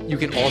minds. You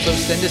can also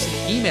send us an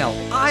email.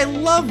 I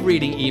love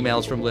reading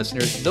emails from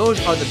listeners.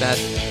 Those are the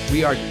best.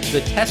 We are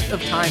the Test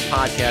of Time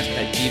Podcast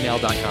at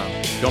gmail.com.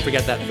 Don't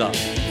forget that the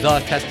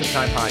Test of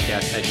Time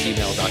Podcast at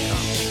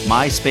gmail.com.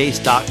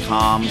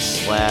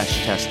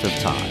 MySpace.com/Test of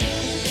Time.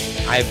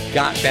 I've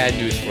got bad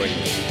news for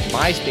you.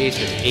 MySpace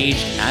has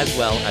aged as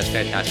well as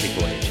Fantastic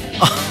Voyage.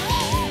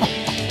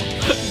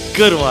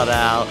 Good one,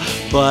 Al,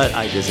 but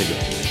I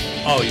disagree.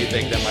 Oh, you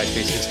think that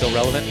MySpace is still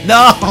relevant?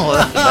 No!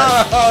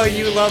 Oh,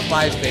 you love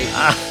MySpace.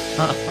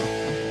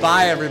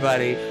 Bye,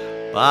 everybody.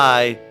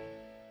 Bye.